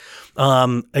there.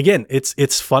 Again,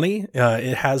 it's funny.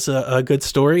 It has a good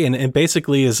story, and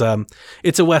basically is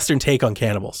it's a Western take on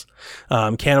cannibals.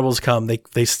 Cannibals come,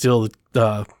 they steal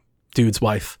the dude's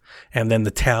wife, and then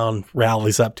the town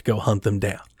rallies up to go hunt them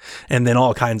down. And then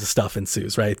all kinds of stuff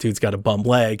ensues, right? Dude's got a bum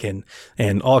leg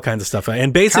and all kinds of stuff.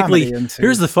 And basically,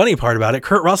 here's the funny part about it.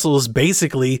 Kurt Russell is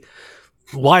basically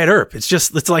Wyatt Earp.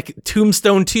 It's like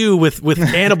Tombstone 2 with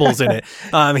cannibals in it.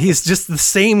 He's just the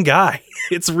same guy.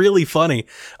 It's really funny.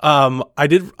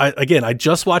 I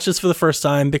just watched this for the first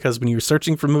time because when you're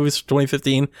searching for movies for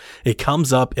 2015, it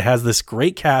comes up. It has this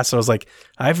great cast. So I was like,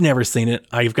 I've never seen it.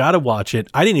 I've got to watch it.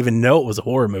 I didn't even know it was a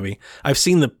horror movie. I've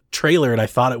seen the trailer and I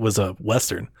thought it was a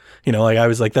Western. You know, like I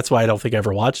was like, that's why I don't think I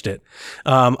ever watched it.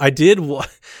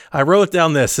 I wrote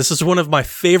down this. This is one of my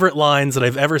favorite lines that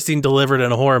I've ever seen delivered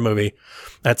in a horror movie.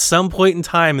 At some point in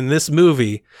time in this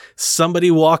movie,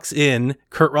 somebody walks in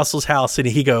Kurt Russell's house and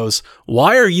he goes,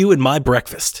 "Why are you in my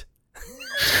breakfast?"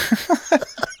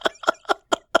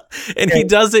 And he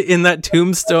does it in that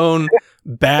Tombstone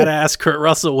badass Kurt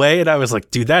Russell way, and I was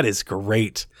like, dude, that is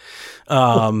great.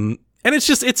 And it's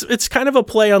just it's kind of a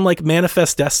play on like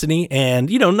Manifest Destiny, and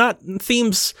not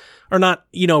themes are not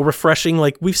refreshing.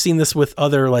 Like we've seen this with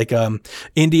other like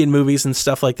Indian movies and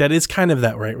stuff like that. It's kind of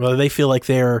that, right? Where they feel like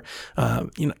they're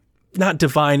not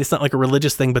divine. It's not like a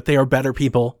religious thing, but they are better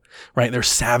people, right? They're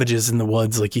savages in the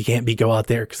woods. Like you can't go out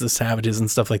there because the savages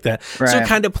and stuff like that. Right. So it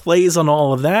kind of plays on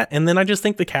all of that. And then I just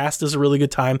think the cast is a really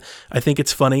good time. I think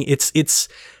it's funny. It's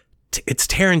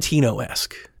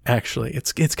Tarantino-esque, actually.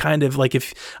 It's kind of like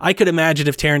if I could imagine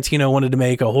if Tarantino wanted to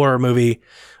make a horror movie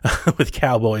with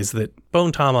cowboys, that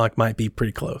Bone Tomahawk might be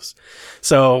pretty close.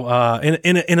 So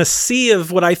in a sea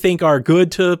of what I think are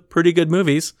good to pretty good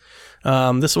movies,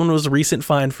 this one was a recent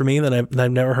find for me that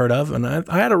I've never heard of, and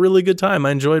I had a really good time.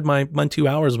 I enjoyed my 2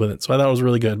 hours with it, so I thought it was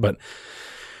really good. But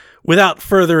without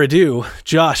further ado,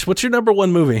 Josh, what's your number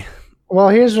one movie? Well,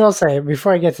 here's what I'll say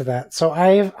before I get to that. So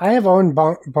I have owned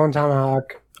Bone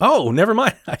Tomahawk. Oh, never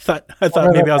mind. I thought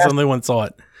maybe I was the only one that saw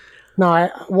it. No,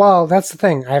 well, that's the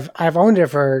thing. I've owned it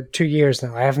for 2 years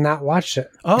now. I have not watched it.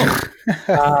 Oh,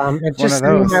 it's just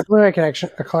in my Blu-ray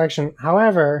collection.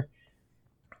 However,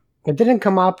 it didn't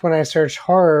come up when I searched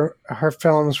horror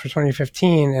films for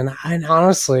 2015, and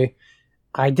honestly,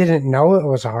 I didn't know it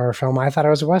was a horror film. I thought it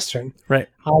was a Western. Right.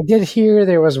 I did hear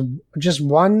there was just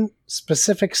one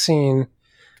specific scene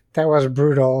that was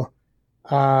brutal,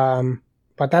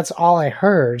 but that's all I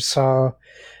heard. So,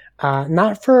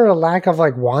 not for a lack of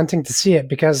like wanting to see it,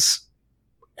 because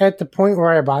at the point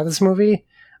where I bought this movie,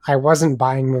 I wasn't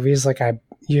buying movies like I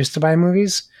used to buy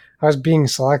movies. I was being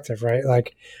selective, right?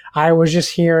 Like I was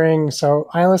just hearing. So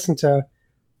I listened to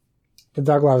the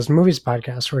Doug Loves Movies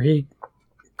podcast, where he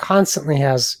constantly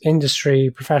has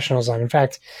industry professionals on. In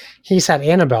fact, he's had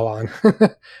Annabelle on,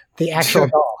 the actual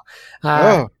doll,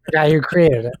 the guy who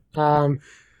created it.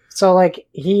 So like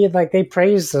they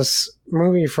praised this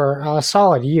movie for a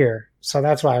solid year. So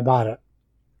that's why I bought it.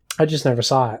 I just never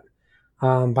saw it.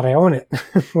 But I own it,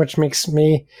 which makes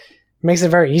it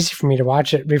very easy for me to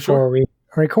watch it before we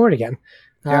record again.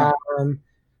 Yeah.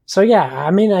 So yeah,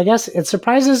 I mean, I guess it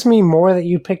surprises me more that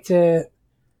you picked it,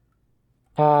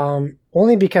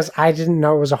 only because I didn't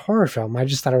know it was a horror film. I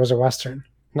just thought it was a Western.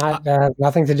 That has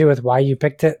nothing to do with why you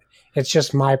picked it. It's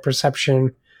just my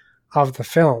perception of the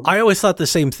film. I always thought the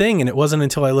same thing, and it wasn't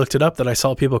until I looked it up that I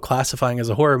saw people classifying as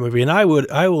a horror movie. And I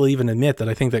will even admit that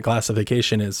I think that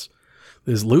classification is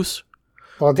loose.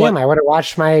 Well, damn, I would have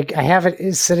watched I have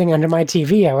it sitting under my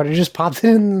TV. I would have just popped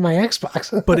it in my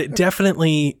Xbox. But it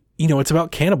definitely, it's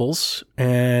about cannibals,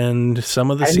 and some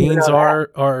of the scenes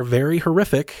are very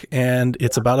horrific, and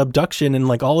it's about abduction and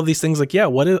like all of these things. Like, yeah,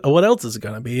 what else is it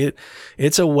going to be?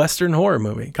 It's a Western horror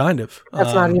movie, kind of.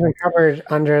 That's not even covered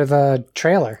under the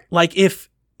trailer. Like if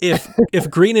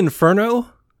Green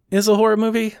Inferno is a horror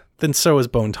movie, then so is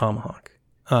Bone Tomahawk.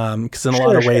 Because in a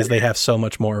lot of ways they have so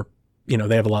much more.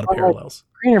 They have a lot of parallels.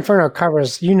 Green Inferno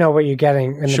covers, what you're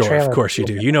getting in the trailer. Sure, of course you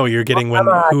do. You know what you're getting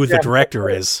who the director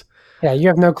is. Yeah, you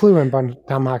have no clue in Bone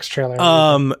Tomahawk's trailer.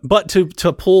 But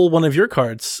to pull one of your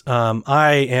cards,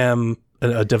 I am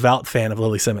a devout fan of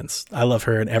Lily Simmons. I love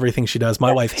her and everything she does.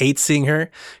 My wife hates seeing her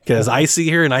because I see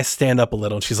her and I stand up a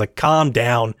little and she's like, calm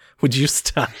down. Would you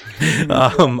stop?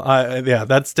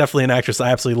 That's definitely an actress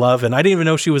I absolutely love. And I didn't even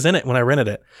know she was in it when I rented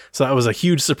it. So that was a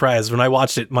huge surprise. When I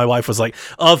watched it, my wife was like,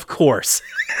 of course.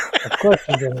 Of course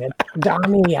you did.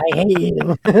 Donnie, I hate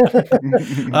you.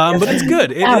 But it's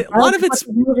good. A lot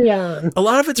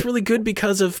of it's really good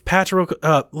because of Patrick.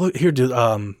 Look here, dude.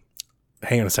 Hang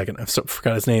on a second. I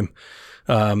forgot his name.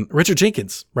 Richard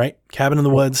Jenkins, right? Cabin in the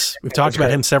Woods. We've talked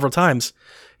about him several times.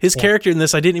 His character in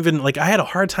this, I didn't even I had a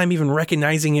hard time even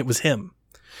recognizing it was him.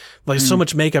 So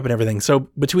much makeup and everything. So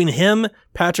between him,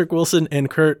 Patrick Wilson, and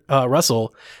Kurt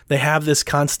Russell, they have this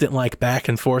constant back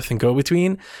and forth and go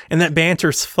between, and that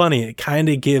banter's funny. It kind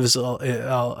of gives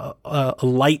a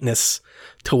lightness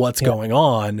to what's going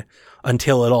on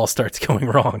until it all starts going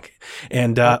wrong.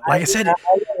 And like I said, I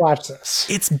watch this.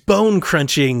 It's bone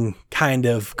crunching kind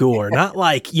of gore, not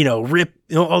rip.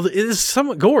 It is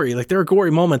somewhat gory. There are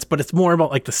gory moments, but it's more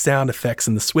about the sound effects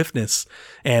and the swiftness,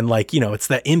 and it's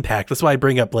that impact. That's why I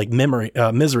bring up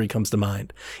Misery comes to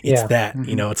mind. It's that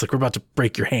it's we're about to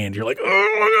break your hand. You're like,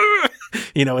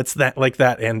 it's that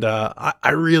that, and I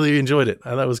really enjoyed it.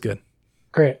 I thought it was good.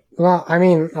 Great. Well, I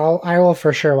mean, I will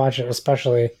for sure watch it,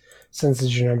 especially since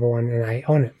it's your number one and I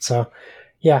own it. So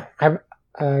yeah, I've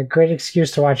a great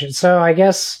excuse to watch it. So I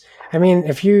guess,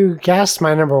 if you guessed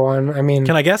my number one,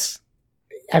 can I guess?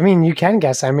 You can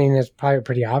guess. It's probably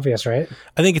pretty obvious, right?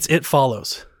 I think it's It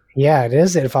Follows. Yeah, it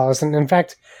is. It Follows. And in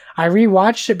fact, I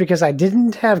rewatched it because I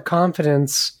didn't have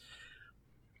confidence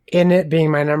in it being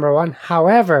my number one.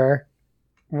 However,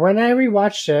 when I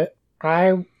rewatched it,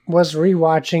 I was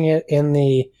rewatching it in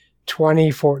the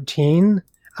 2014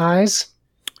 eyes.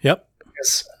 Yep.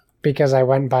 Because I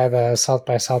went by the South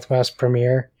by Southwest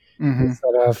premiere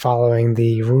instead of following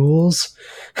the rules,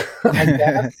 I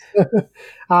guess.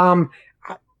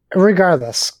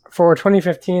 Regardless, for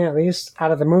 2015 at least,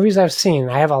 out of the movies I've seen,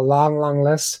 I have a long, long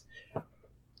list.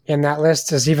 And that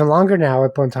list is even longer now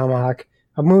with Bone Tomahawk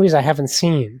of movies I haven't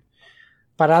seen.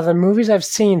 But out of the movies I've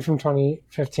seen from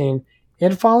 2015,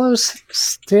 It Follows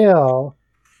still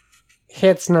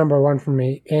hits number one for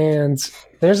me. And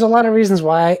there's a lot of reasons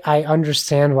why I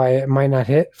understand why it might not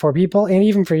hit for people and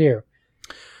even for you.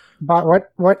 But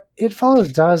what It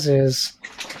Follows does is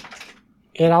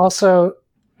it also,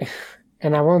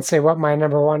 and I won't say what my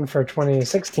number one for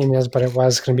 2016 is, but it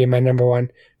was going to be my number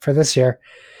one for this year.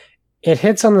 It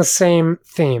hits on the same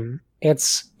theme.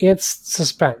 It's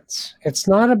suspense. It's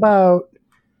not about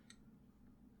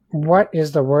what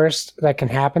is the worst that can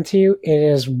happen to you. It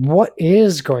is what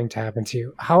is going to happen to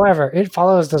you. However, It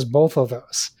Follows does both of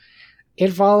those.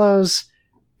 It Follows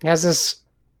has this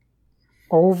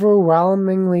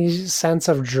overwhelmingly sense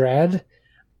of dread,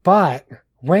 but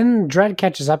when dread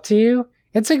catches up to you,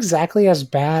 it's exactly as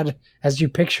bad as you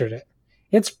pictured it.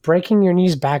 It's breaking your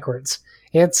knees backwards.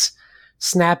 It's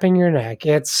snapping your neck.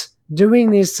 It's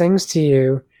doing these things to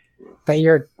you that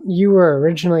you were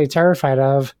originally terrified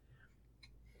of,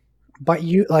 but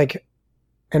you, like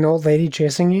an old lady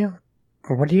chasing you,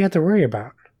 what do you have to worry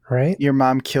about, right? Your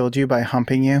mom killed you by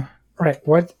humping you? Right.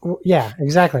 What? Yeah,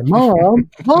 exactly. Mom,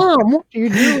 what are you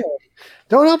doing?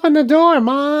 Don't open the door,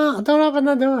 Mom. Don't open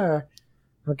the door.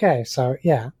 Okay, so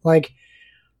yeah, like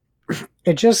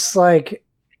it just like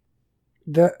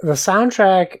the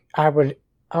soundtrack, I would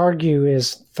argue,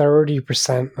 is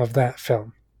 30% of that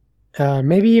film,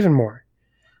 maybe even more.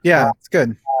 Yeah, it's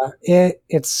good.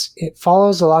 It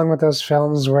follows along with those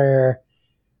films where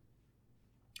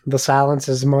the silence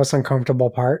is the most uncomfortable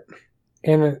part,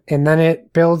 and then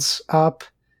it builds up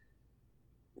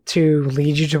to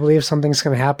lead you to believe something's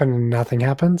going to happen and nothing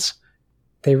happens.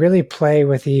 They really play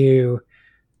with you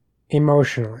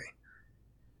emotionally.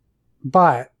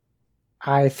 But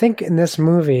I think in this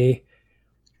movie,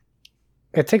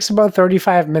 it takes about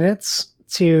 35 minutes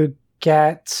to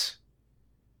get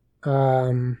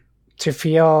to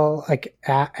feel like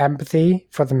empathy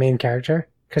for the main character,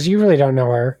 because you really don't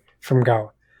know her from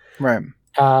go. Right.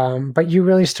 But you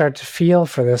really start to feel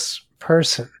for this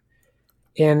person.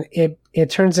 And it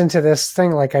turns into this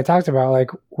thing like I talked about, like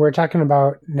we're talking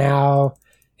about now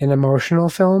an emotional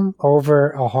film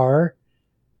over a horror,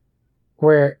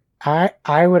 where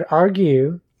I would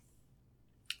argue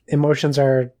emotions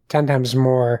are 10 times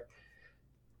more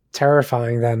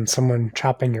terrifying than someone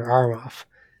chopping your arm off.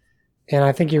 And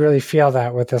I think you really feel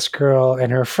that with this girl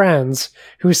and her friends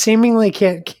who seemingly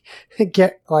can't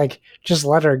get, like, just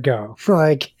let her go.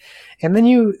 Like, and then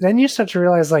you start to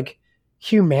realize, like,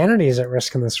 humanity is at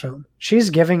risk in this film. She's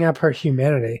giving up her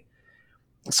humanity.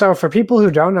 So for people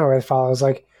who don't know what It Follows,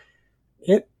 like,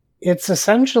 it's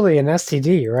essentially an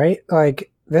STD, right?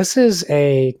 Like, this is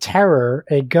a terror,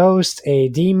 a ghost, a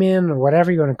demon,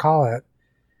 whatever you want to call it,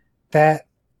 that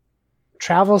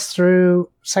travels through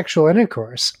sexual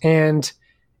intercourse, and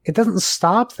it doesn't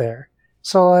stop there.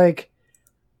 So, like,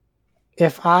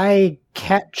 if I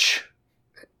catch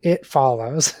It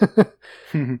Follows,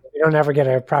 you don't ever get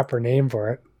a proper name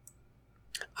for it,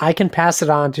 I can pass it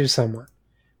on to someone.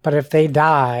 But if they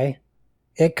die,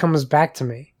 it comes back to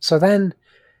me. So then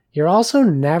you're also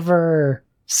never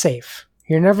safe.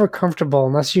 You're never comfortable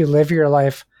unless you live your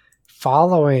life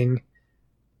following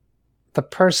the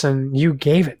person you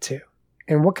gave it to.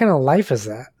 And what kind of life is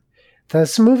that?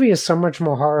 This movie is so much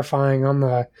more horrifying on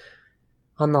the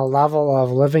level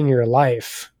of living your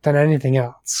life than anything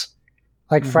else.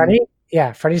 Like Freddy,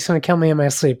 yeah, Freddy's going to kill me in my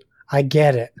sleep. I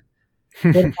get it.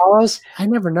 It Follows, I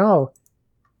never know.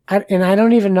 And I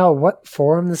don't even know what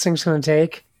form this thing's going to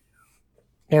take.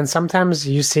 And sometimes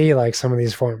you see, like, some of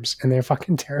these forms, and they're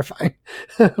fucking terrifying.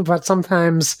 But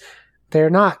sometimes they're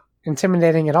not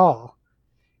intimidating at all.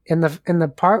 In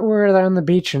the part where they're on the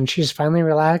beach and she's finally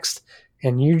relaxed,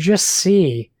 and you just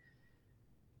see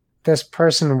this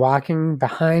person walking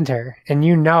behind her, and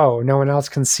you know no one else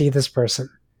can see this person.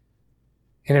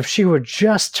 And if she would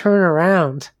just turn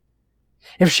around,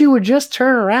 she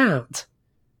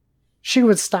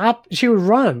would stop, she would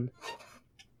run.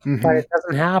 But it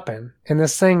doesn't happen. And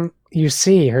this thing, you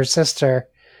see her sister,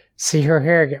 see her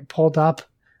hair get pulled up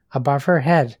above her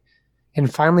head.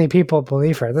 And finally people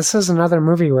believe her. This is another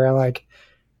movie where, like,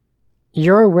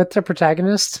 you're with the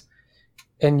protagonist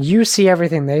and you see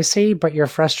everything they see, but you're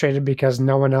frustrated because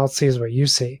no one else sees what you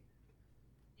see.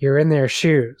 You're in their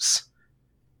shoes.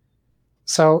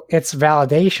 So it's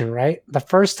validation, right? The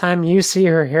first time you see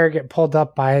her hair get pulled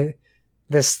up by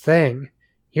this thing,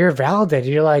 you're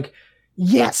validated. You're like,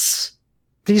 yes,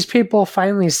 these people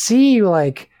finally see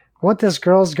like what this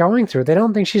girl's going through. They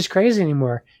don't think she's crazy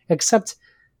anymore, except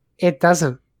it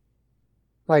doesn't.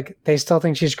 Like, they still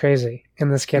think she's crazy.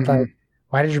 And this kid, like,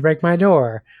 why did you break my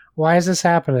door? Why is this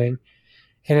happening?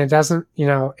 And it doesn't,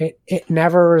 it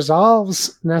never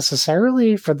resolves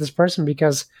necessarily for this person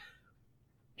because,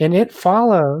 and it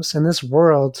follows in this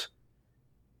world,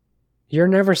 you're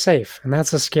never safe. And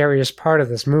that's the scariest part of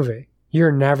this movie.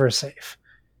 You're never safe.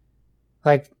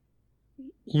 Like,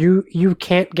 you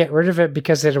can't get rid of it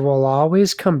because it will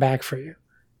always come back for you.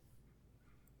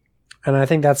 And I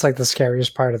think that's like the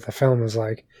scariest part of the film is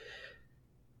like,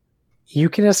 you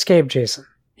can escape Jason.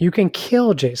 You can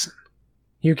kill Jason.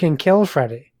 You can kill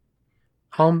Freddy.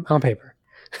 On paper.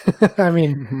 I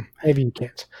mean, maybe you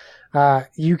can't.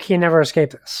 You can never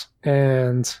escape this.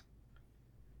 And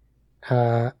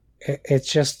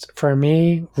it's just, for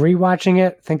me, rewatching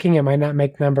it, thinking it might not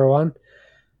make number one,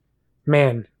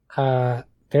 man,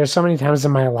 there's so many times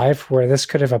in my life where this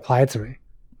could have applied to me.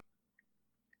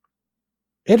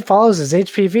 It follows his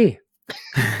HPV.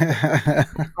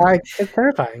 Like, it's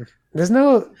terrifying. There's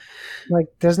no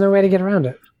way to get around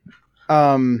it.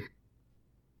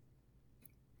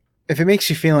 If it makes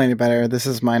you feel any better, this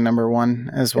is my number one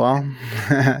as well.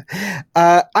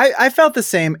 I felt the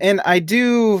same, and I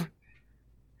do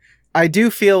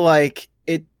feel like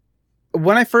it.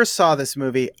 When I first saw this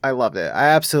movie, I loved it. I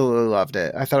absolutely loved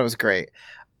it. I thought it was great.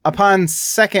 Upon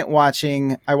second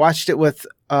watching, I watched it with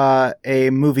a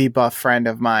movie buff friend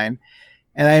of mine,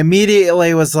 and I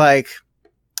immediately was like,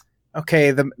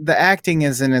 okay, the acting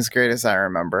isn't as great as I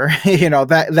remember,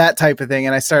 that type of thing.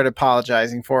 And I started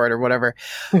apologizing for it or whatever,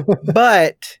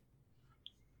 but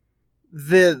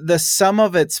the sum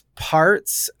of its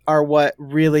parts are what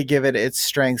really give it its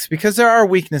strengths, because there are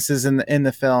weaknesses in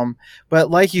the film,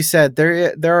 but like you said,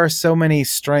 there are so many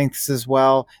strengths as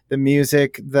well. The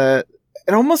music,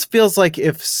 it almost feels like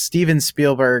if Steven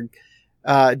Spielberg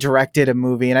directed a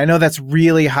movie, and I know that's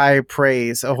really high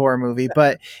praise, a horror movie,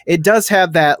 but it does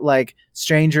have that like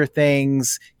Stranger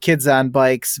Things, Kids on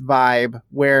Bikes vibe,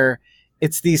 where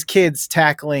it's these kids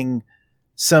tackling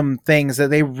some things that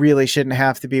they really shouldn't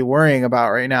have to be worrying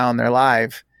about right now in their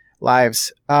lives.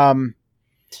 And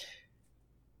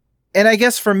I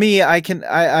guess for me, I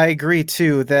agree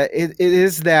too, that it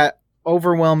is that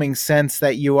overwhelming sense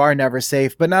that you are never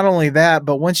safe. But not only that,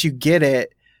 but once you get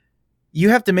it, you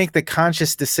have to make the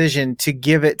conscious decision to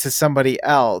give it to somebody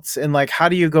else. And like, how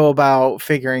do you go about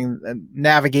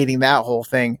navigating that whole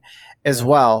thing as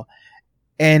well?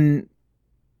 And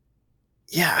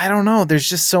yeah, I don't know. There's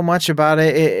just so much about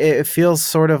it. It feels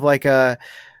sort of like a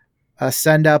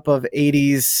send up of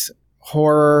 80s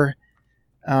horror.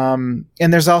 And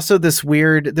there's also this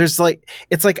weird, it's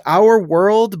like our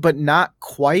world, but not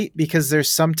quite, because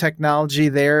there's some technology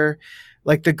there.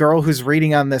 Like the girl who's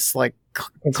reading on this like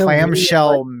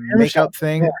clamshell makeup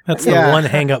thing. That's the one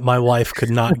hang up my wife could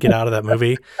not get out of that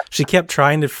movie. She kept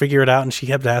trying to figure it out, and she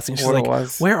kept asking, she's like,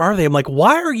 where are they? I'm like,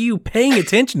 why are you paying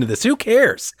attention to this? Who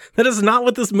cares? That is not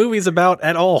what this movie is about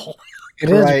at all. It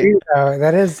is weird, though.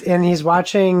 That is, and he's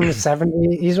watching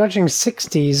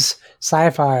 60s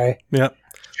sci-fi. Yeah.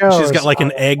 Shows. She's got like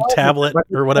an egg tablet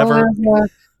or whatever.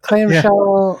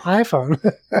 Clamshell iPhone.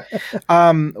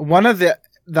 One of the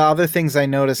other things I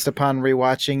noticed upon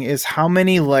rewatching is how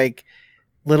many like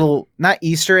little, not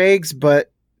Easter eggs,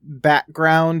 but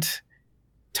background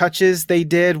touches they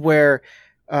did where,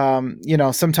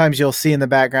 sometimes you'll see in the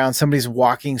background, somebody's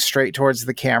walking straight towards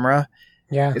the camera.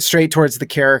 Yeah. Straight towards the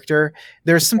character.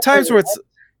 There's some times where it's,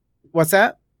 what's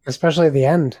that? Especially at the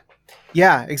end.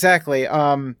 Yeah, exactly.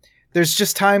 There's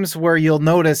just times where you'll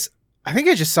notice, I think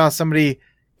I just saw somebody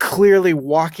clearly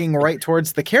walking right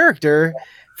towards the character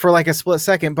for like a split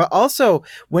second. But also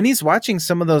when he's watching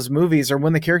some of those movies, or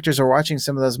when the characters are watching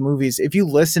some of those movies, if you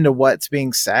listen to what's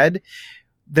being said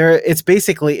there, it's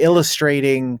basically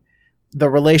illustrating the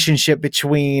relationship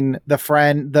between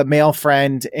the male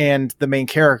friend and the main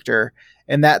character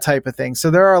and that type of thing. So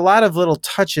there are a lot of little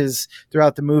touches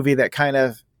throughout the movie that kind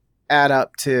of add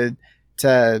up to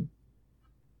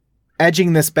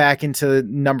edging this back into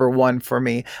number one for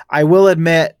me. I will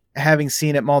admit, having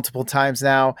seen it multiple times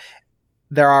now,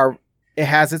 it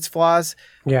has its flaws.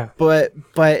 Yeah. But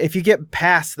if you get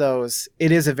past those,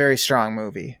 it is a very strong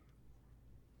movie.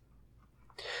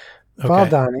 Okay. Well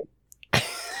done.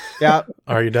 Yeah.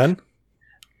 Are you done?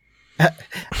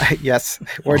 Yes,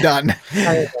 we're done.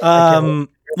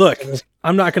 Look,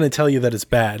 I'm not going to tell you that it's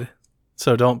bad,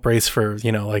 so don't brace for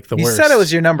like the worst. You said it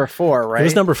was your number 4, right? It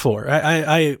was number 4.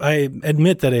 I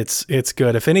admit that it's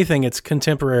good. If anything, it's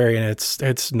contemporary and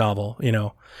it's novel.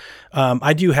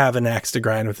 I do have an axe to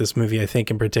grind with this movie, I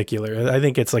think, in particular. I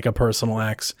think it's like a personal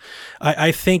axe.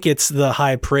 I think it's the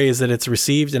high praise that it's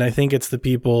received, and I think it's the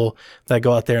people that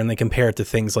go out there and they compare it to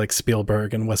things like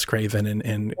Spielberg and Wes Craven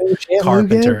and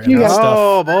Carpenter and that stuff.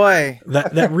 Oh, boy.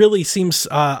 That really seems...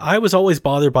 I was always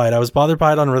bothered by it. I was bothered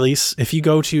by it on release. If you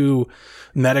go to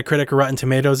Metacritic or Rotten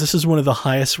Tomatoes, this is one of the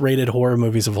highest rated horror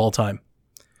movies of all time.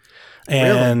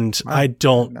 And really?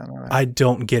 I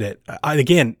don't get it.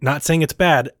 Again, not saying it's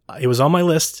bad. It was on my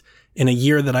list in a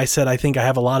year that I said, I think I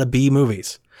have a lot of B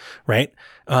movies, right?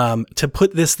 To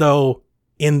put this though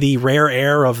in the rare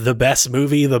air of the best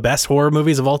movie, the best horror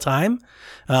movies of all time,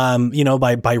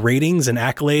 by ratings and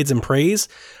accolades and praise,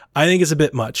 I think is a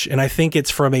bit much. And I think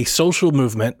it's from a social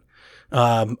movement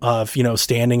of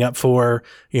standing up for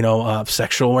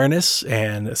sexual awareness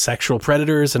and sexual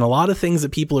predators and a lot of things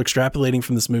that people are extrapolating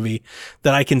from this movie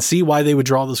that I can see why they would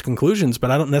draw those conclusions, but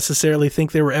I don't necessarily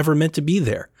think they were ever meant to be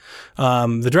there.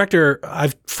 The director,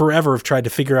 I've forever tried to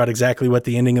figure out exactly what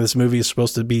the ending of this movie is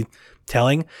supposed to be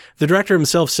telling. The director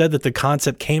himself said that the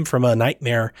concept came from a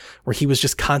nightmare where he was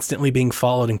just constantly being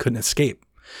followed and couldn't escape.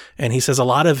 And he says a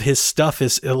lot of his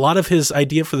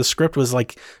idea for the script was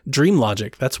like dream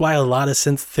logic. That's why a lot of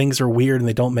things are weird and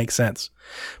they don't make sense.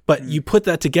 But you put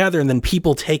that together and then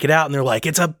people take it out and they're like,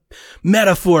 it's a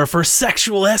metaphor for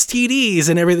sexual STDs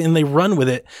and everything. And they run with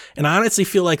it. And I honestly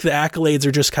feel like the accolades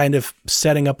are just kind of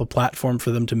setting up a platform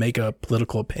for them to make a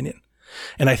political opinion.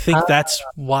 And I think that's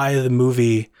why the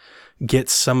movie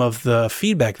gets some of the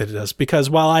feedback that it does, because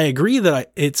while I agree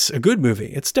that it's a good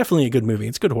movie, it's definitely a good movie.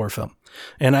 It's a good horror film.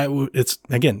 And it's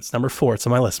number 4. It's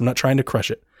on my list. I'm not trying to crush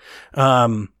it.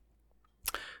 I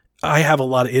have a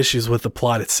lot of issues with the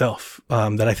plot itself,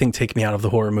 that I think take me out of the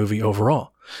horror movie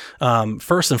overall.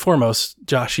 First and foremost,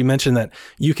 Josh, you mentioned that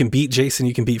you can beat Jason,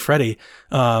 you can beat Freddy.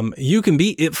 You can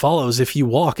beat It Follows if you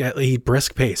walk at a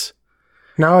brisk pace.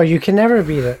 No, you can never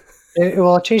beat it. It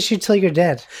will chase you till you're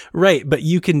dead. Right, but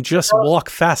you can just walk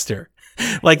faster.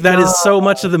 Like that is so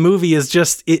much of the movie is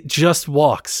it just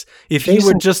walks. If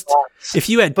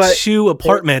you had 2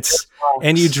 apartments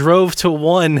and you drove to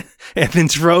one and then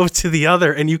drove to the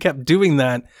other and you kept doing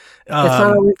that. It's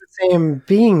not always the same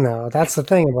being though. That's the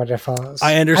thing about It Follows.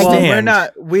 I understand. Well,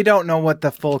 we don't know what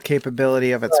the full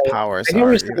capability of its powers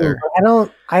are either.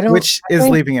 I don't. Which is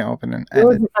leaving it open and ended.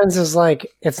 Your defense is like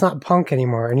it's not punk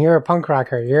anymore, and you're a punk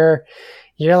rocker.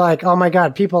 You're like, oh my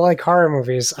god, people like horror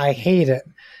movies. I hate it.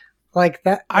 Like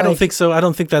that. I don't think so. I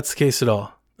don't think that's the case at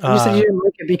all. You said you didn't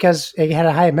like it because it had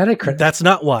a high Metacritic. That's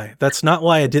not why. That's not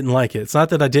why I didn't like it. It's not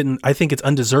that I didn't. I think it's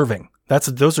undeserving.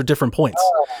 Those are different points.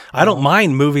 I don't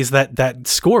mind movies that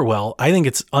score well. I think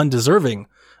it's undeserving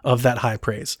of that high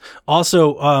praise.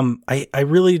 Also, I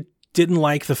really didn't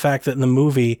like the fact that in the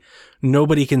movie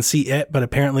nobody can see it, but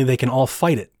apparently they can all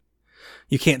fight it.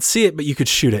 You can't see it, but you could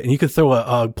shoot it, and you could throw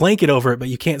a blanket over it, but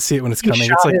you can't see it when it's coming.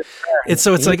 It's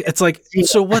like,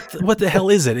 so what the hell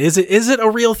is it? Is it a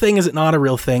real thing? Is it not a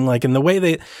real thing? Like in the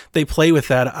way they play with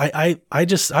that, I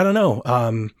don't know.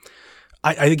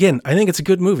 I think it's a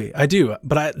good movie. I do,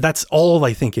 but that's all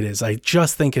I think it is. I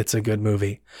just think it's a good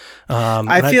movie.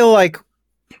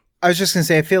 I was just going to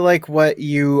say, I feel like what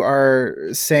you are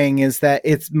saying is that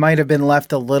it might have been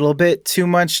left a little bit too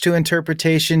much to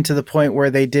interpretation to the point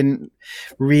where they didn't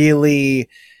really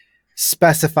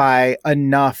specify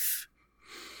enough.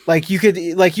 Like you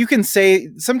can say,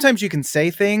 sometimes you can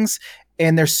say things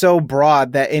and they're so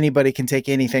broad that anybody can take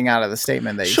anything out of the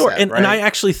statement that you said. Sure. And I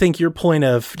actually think your point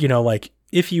of, like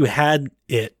if you had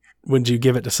it, would you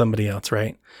give it to somebody else?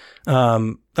 Right.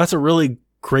 That's a really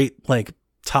great,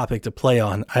 topic to play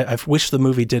on. I wish the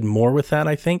movie did more with that,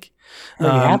 I think. You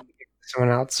have to give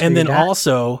someone else. And then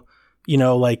also,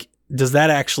 does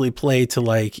that actually play to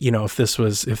if this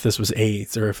was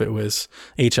AIDS or if it was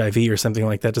HIV or something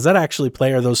like that? Does that actually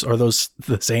play? Are those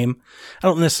the same? I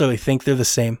don't necessarily think they're the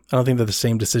same. I don't think they're the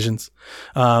same decisions.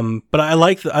 But I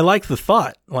like the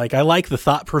thought. I like the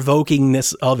thought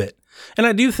provokingness of it. And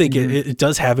I do think it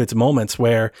does have its moments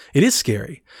where it is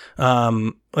scary.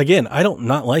 Again, I don't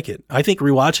not like it. I think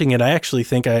rewatching it, I actually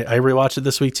think I rewatched it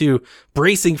this week too,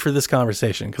 bracing for this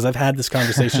conversation, because I've had this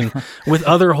conversation with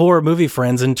other horror movie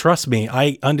friends, and trust me,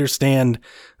 I understand.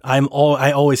 I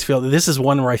always feel that this is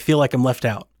one where I feel like I'm left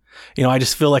out. I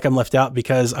just feel like I'm left out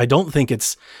because I don't think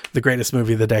it's the greatest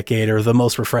movie of the decade or the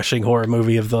most refreshing horror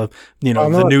movie of the,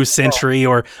 the new century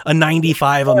or a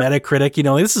 95 on Metacritic.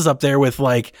 This is up there with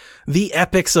like the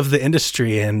epics of the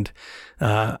industry, and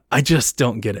I just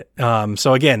don't get it.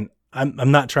 So again,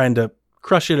 I'm not trying to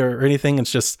crush it or anything.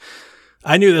 It's just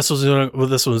I knew this was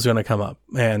going to come up,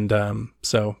 and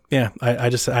so yeah, I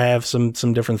have some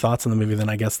different thoughts on the movie than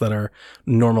I guess that are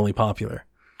normally popular.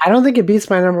 I don't think it beats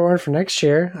my number one for next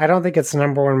year. I don't think it's the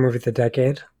number one movie of the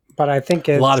decade, but I think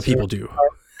a lot of people do.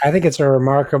 I think it's a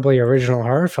remarkably original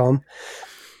horror film,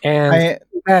 and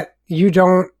that you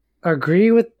don't agree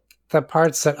with the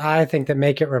parts that I think that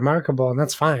make it remarkable, and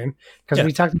that's fine because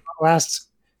we talked about last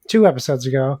 2 episodes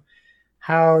ago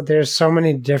how there's so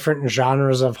many different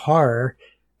genres of horror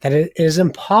that it is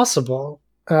impossible.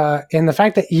 And the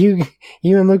fact that you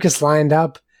and Lucas lined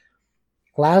up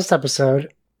last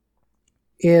episode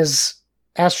is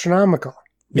astronomical.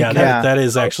 Yeah, that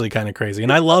is actually kind of crazy.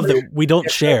 And I love that we don't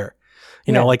share.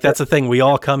 That's the thing. We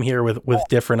all come here with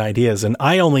different ideas. And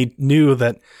I only knew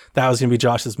that was going to be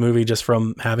Josh's movie just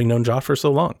from having known Josh for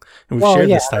so long. And we've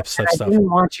shared this type of stuff. I didn't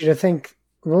want you to think.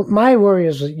 Well, my worry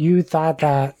is that you thought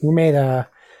that you made a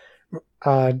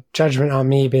judgment on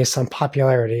me based on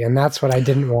popularity, and that's what I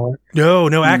didn't want.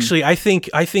 No, actually, I think,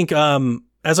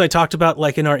 as I talked about,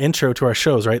 like in our intro to our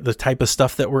shows, right, the type of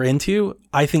stuff that we're into,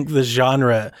 I think the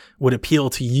genre would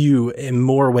appeal to you in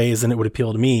more ways than it would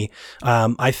appeal to me.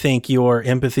 I think your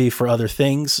empathy for other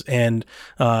things and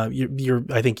I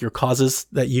think your causes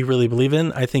that you really believe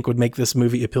in, I think would make this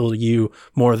movie appeal to you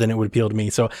more than it would appeal to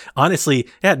me. So honestly, it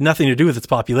had nothing to do with its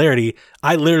popularity.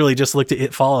 I literally just looked at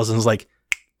It Follows and was like,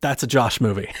 that's a Josh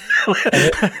movie.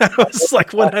 I was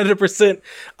like 100%.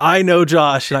 I know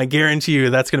Josh, and I guarantee you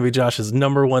that's going to be Josh's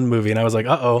number one movie. And I was like,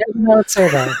 I'm going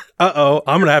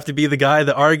to have to be the guy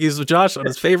that argues with Josh on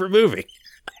his favorite movie.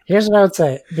 Here's what I would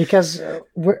say, because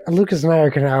Lucas and I are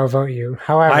going to outvote you.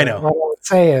 However, I know. What I would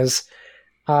say is,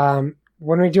 when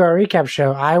we do our recap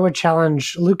show, I would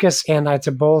challenge Lucas and I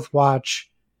to both watch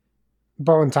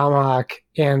Bone Tomahawk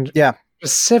and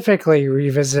specifically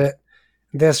revisit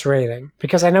this rating,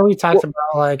 because I know we talked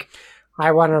about like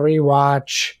I want to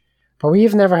rewatch, but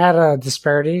we've never had a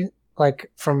disparity like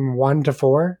from 1 to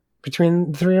 4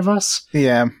 between the 3 of us.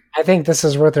 Yeah, I think this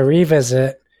is worth a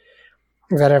revisit.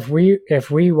 That if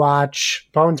we watch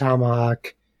Bone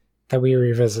Tomahawk, that we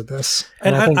revisit this.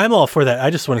 And I'm all for that. I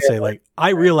just want to say, like, I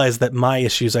realize that my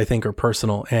issues, I think, are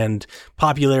personal, and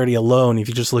popularity alone, if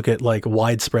you just look at like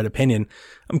widespread opinion,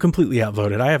 I'm completely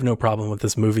outvoted. I have no problem with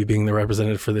this movie being the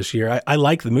representative for this year. I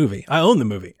like the movie. I own the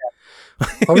movie.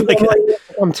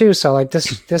 Too. So like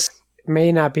this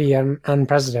may not be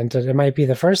unprecedented. It might be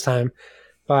the first time,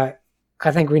 but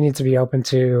I think we need to be open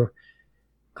to,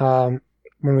 when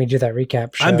we do that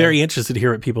recap show. I'm very interested to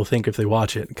hear what people think if they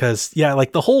watch it, because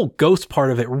like the whole ghost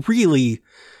part of it really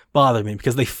bothered me,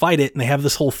 because they fight it and they have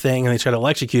this whole thing and they try to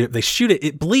electrocute it. They shoot it.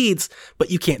 It bleeds, but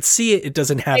you can't see it. It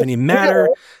doesn't have any matter.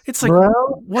 It's like,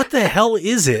 what the hell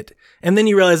is it? And then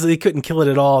you realize that they couldn't kill it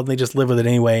at all and they just live with it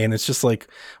anyway. And it's just like,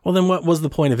 well, then what was the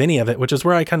point of any of it? Which is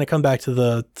where I kind of come back to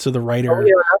the writer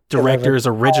director's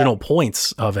original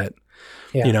points of it.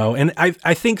 Yeah. And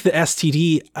I think the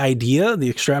STD idea, the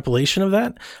extrapolation of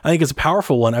that, I think is a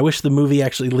powerful one. I wish the movie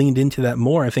actually leaned into that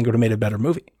more. I think it would have made a better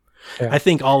movie. Yeah. I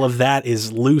think all of that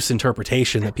is loose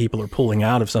interpretation that people are pulling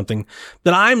out of something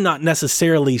that I'm not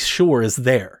necessarily sure is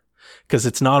there, because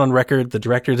it's not on record. The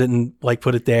director didn't like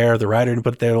put it there. The writer didn't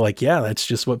put it there. Like, that's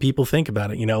just what people think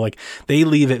about it. Like they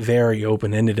leave it very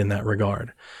open-ended in that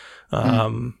regard.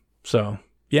 So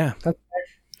yeah.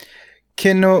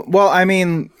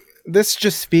 This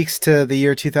just speaks to the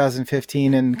year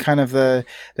 2015 and kind of the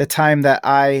time that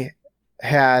I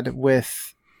had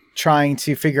with trying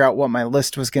to figure out what my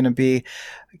list was going to be.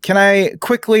 Can I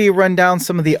quickly run down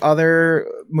some of the other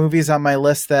movies on my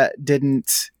list that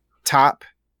didn't top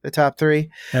the top 3?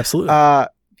 Absolutely.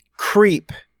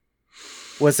 Creep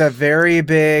was a very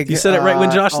big... You said it right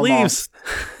when Josh leaves.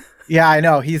 Yeah, I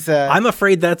know. I'm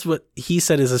afraid that's what he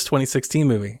said is his 2016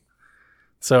 movie.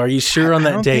 So are you sure on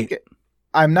that date?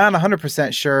 I'm not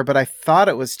 100% sure, but I thought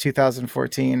it was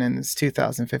 2014 and it's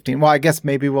 2015. Well, I guess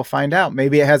maybe we'll find out.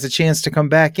 Maybe it has a chance to come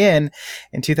back in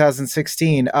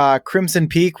 2016. Crimson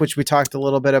Peak, which we talked a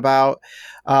little bit about,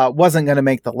 wasn't going to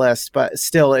make the list, but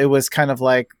still it was kind of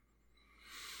like,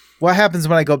 what happens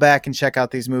when I go back and check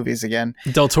out these movies again?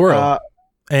 Del Toro.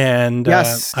 And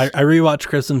yes. I rewatched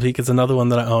Crimson Peak. It's another one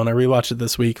that I own. I rewatched it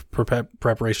this week,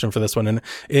 preparation for this one, and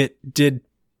it did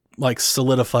like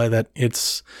solidify that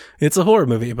it's a horror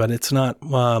movie, but it's not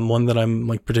one that I'm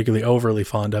like particularly overly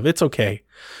fond of. It's okay.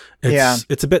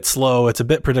 It's a bit slow. It's a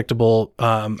bit predictable.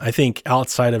 I think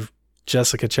outside of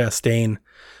Jessica Chastain,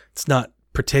 it's not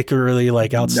particularly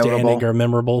like outstanding Notable. or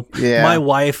memorable. Yeah. My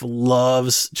wife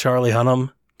loves Charlie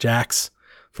Hunnam, Jax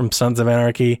from Sons of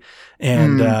Anarchy,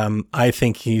 and I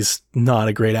think he's not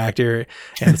a great actor,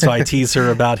 and so I tease her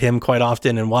about him quite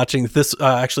often. And watching this,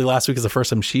 actually last week is the first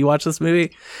time she watched this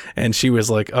movie, and she was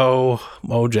like, "Oh,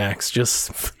 Jax,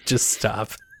 just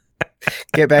stop,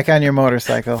 Get back on your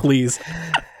motorcycle, please."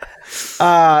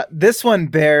 This one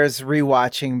bears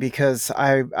rewatching because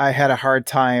I had a hard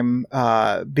time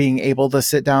being able to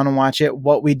sit down and watch it.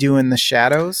 What We Do in the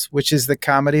Shadows, which is the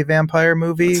comedy vampire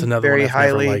movie, That's another one I've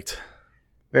never liked.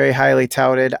 Very highly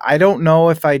touted. I don't know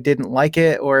if I didn't like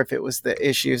it or if it was the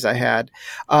issues I had.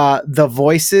 The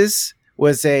Voices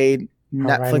was a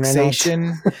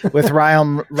Netflixation with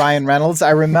Ryan Reynolds. I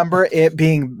remember it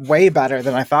being way better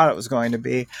than I thought it was going to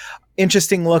be.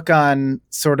 Interesting look on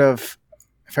sort of,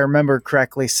 if I remember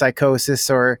correctly, psychosis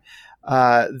or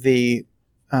the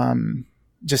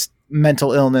just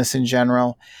mental illness in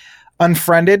general.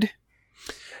 Unfriended.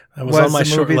 That was on my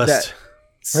short list.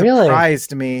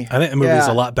 Surprised me. I think the movie is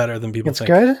a lot better than people think.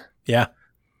 It's good? Yeah.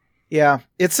 Yeah.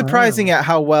 It's surprising at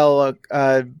how well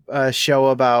a show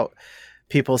about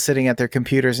people sitting at their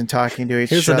computers and talking to each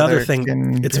other. Here's another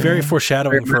thing. It's very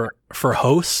foreshadowing for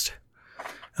Host,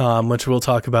 which we'll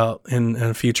talk about in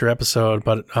a future episode.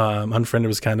 But Unfriended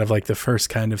was kind of like the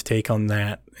first kind of take on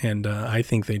that. And I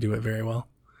think they do it very well.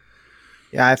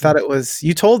 Yeah, I thought it was.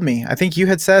 You told me. I think you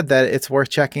had said that it's worth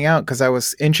checking out because I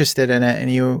was interested in it, and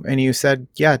you said,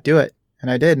 "Yeah, do it," and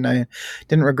I did, and I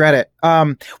didn't regret it.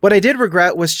 What I did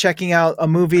regret was checking out a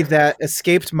movie that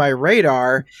escaped my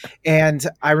radar, and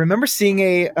I remember seeing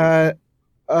a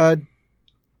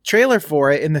trailer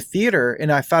for it in the theater,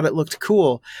 and I thought it looked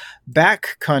cool.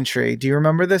 Backcountry. Do you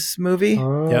remember this movie?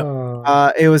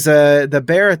 Oh. It was the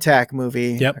bear attack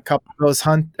movie. Yep. A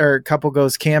couple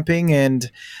goes camping and.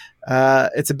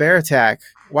 It's a bear attack.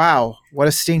 Wow, what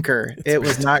a stinker. It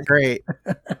was not great.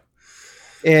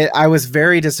 I was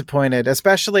very disappointed,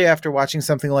 especially after watching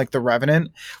something like The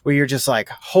Revenant, where you're just like,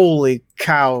 holy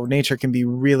cow, nature can be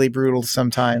really brutal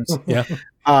sometimes. Yeah.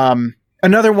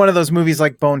 Another one of those movies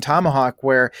like Bone Tomahawk,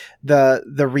 where the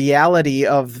reality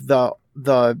of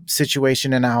the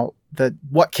situation and how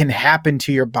what can happen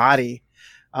to your body,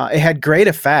 it had great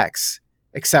effects,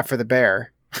 except for the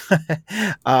bear.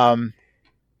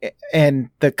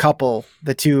 And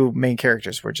the two main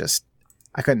characters were just,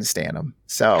 I couldn't stand them.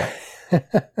 So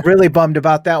really bummed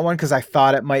about that one because I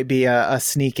thought it might be a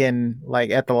sneak in, like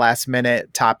at the last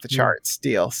minute, top the charts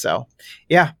deal. So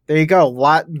yeah, there you go.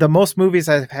 The most movies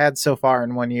I've had so far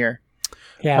in 1 year.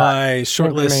 Yeah. My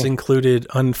short list included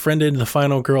Unfriended, The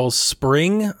Final Girls,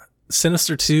 Spring,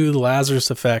 Sinister 2, The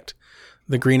Lazarus Effect,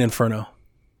 The Green Inferno.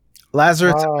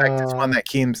 Lazarus Effect is one that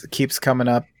keeps coming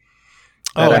up.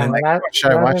 Oh, and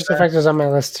should I watch Lazarus Effect is on my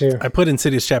list too. I put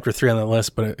Insidious Chapter 3 on the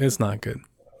list, but it's not good.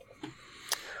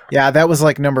 Yeah, that was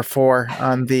like number 4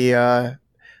 on the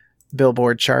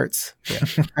Billboard charts,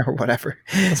 or whatever.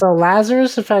 So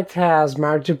Lazarus Effect has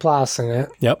Mark Duplass in it.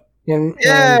 Yep. And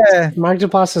Mark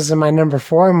Duplass is in my number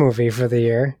 4 movie for the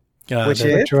year, which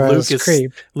was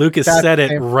Creep. Lucas said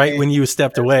it right when you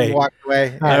stepped away. Walked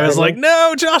away. I was like,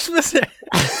 "No, Josh missed it."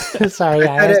 Sorry,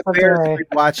 I said it bears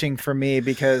watching for me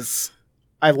because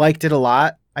I liked it a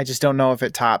lot. I just don't know if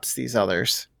it tops these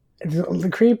others. The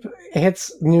Creep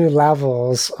hits new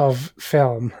levels of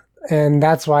film, and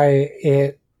that's why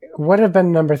it would have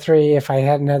been number 3 if I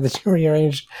hadn't had to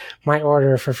rearrange my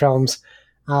order for films.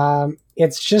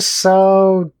 It's just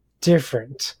so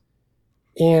different.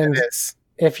 And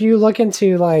if you look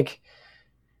into like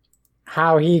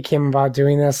how he came about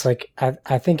doing this, like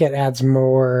I think it adds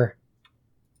more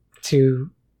to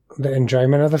the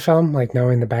enjoyment of the film, like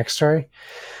knowing the backstory.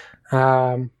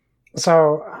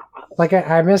 So like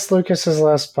I missed Lucas's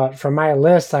list, but from my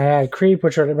list I had Creep,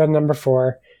 which would have been number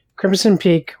 4, Crimson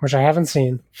Peak, which I haven't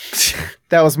seen.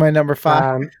 That was my number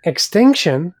 5.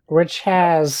 Extinction, which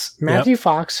has Matthew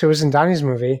Fox, who was in Donnie's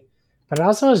movie, but it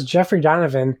also has Jeffrey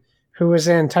Donovan, who was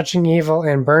in Touching Evil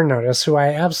and Burn Notice, who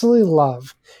I absolutely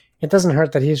love. It doesn't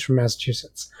hurt that he's from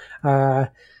Massachusetts. And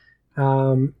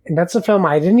that's a film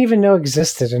I didn't even know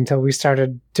existed until we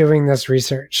started doing this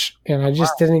research, and I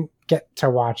just didn't get to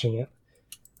watching it.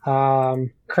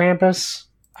 Krampus.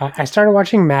 I started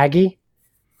watching Maggie,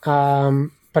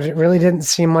 but it really didn't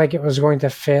seem like it was going to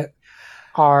fit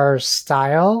our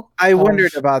style. I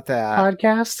wondered about that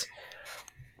podcast.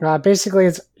 Basically,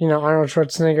 it's Arnold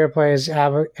Schwarzenegger plays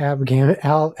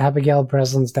Abigail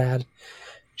Breslin's dad.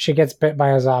 she gets bit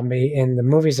by a zombie, and the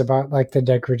movie's about like the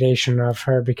degradation of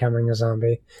her becoming a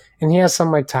zombie. And he has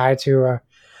some like tie to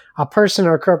a person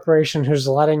or a corporation who's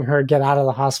letting her get out of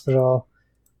the hospital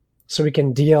so we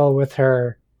can deal with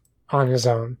her on his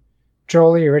own.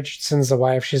 Jolie Richardson's the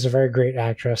wife. She's a very great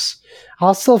actress.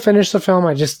 I'll still finish the film.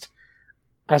 I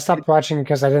stopped watching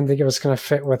because I didn't think it was going to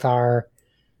fit with what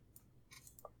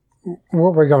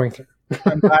we're going through.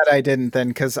 I'm glad I didn't then,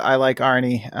 because I like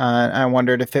Arnie. I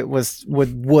wondered if it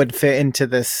would fit into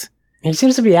this. He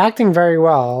seems to be acting very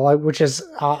well, which is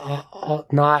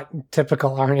not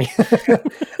typical Arnie.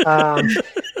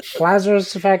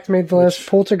 Lazarus Effect made the list.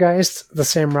 Poltergeist, the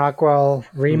Sam Rockwell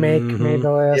remake, made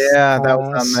the list. Yeah, that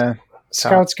was on the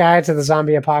Scout's Guide to the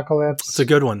Zombie Apocalypse. It's a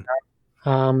good one.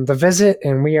 The Visit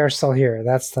and We Are Still Here.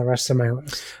 That's the rest of my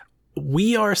list.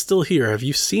 We Are Still Here. Have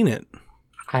you seen it?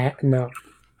 No.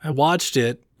 I watched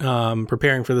it.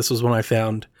 Preparing for this was when I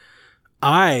found.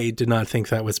 I did not think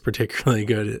that was particularly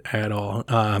good at all.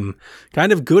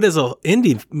 Kind of good as an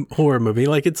indie horror movie.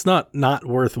 Like, it's not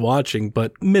worth watching,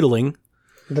 but middling.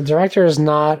 The director is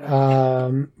not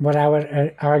what I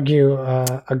would argue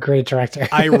a great director.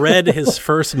 I read his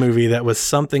first movie that was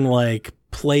something like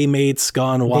Playmates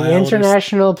Gone Wild. The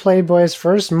International Playboy's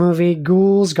first movie,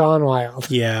 Ghouls Gone Wild.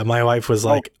 Yeah, my wife was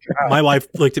like, my wife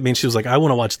looked at me and she was like, I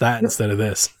want to watch that instead of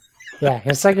this. Yeah,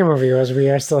 his second movie was We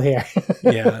Are Still Here.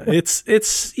 Yeah, it's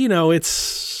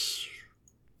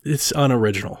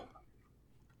unoriginal.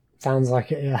 Sounds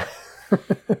like it, yeah.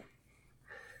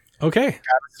 Okay.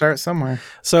 Gotta start somewhere.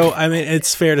 So, I mean,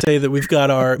 it's fair to say that we've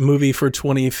got our movie for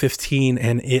 2015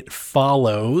 and It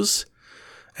Follows.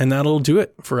 And that'll do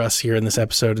it for us here in this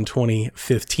episode in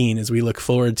 2015 as we look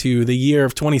forward to the year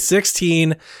of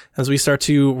 2016 as we start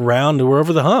to we're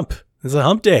over the hump. It's a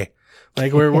hump day.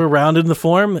 Like we're rounded in the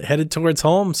form, headed towards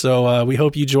home. So we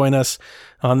hope you join us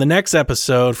on the next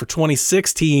episode for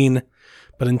 2016.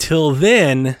 But until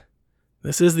then,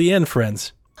 this is the end,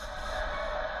 friends.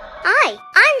 Hi,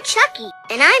 I'm Chucky,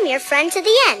 and I'm your friend to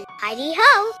the end. Heidi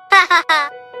ho!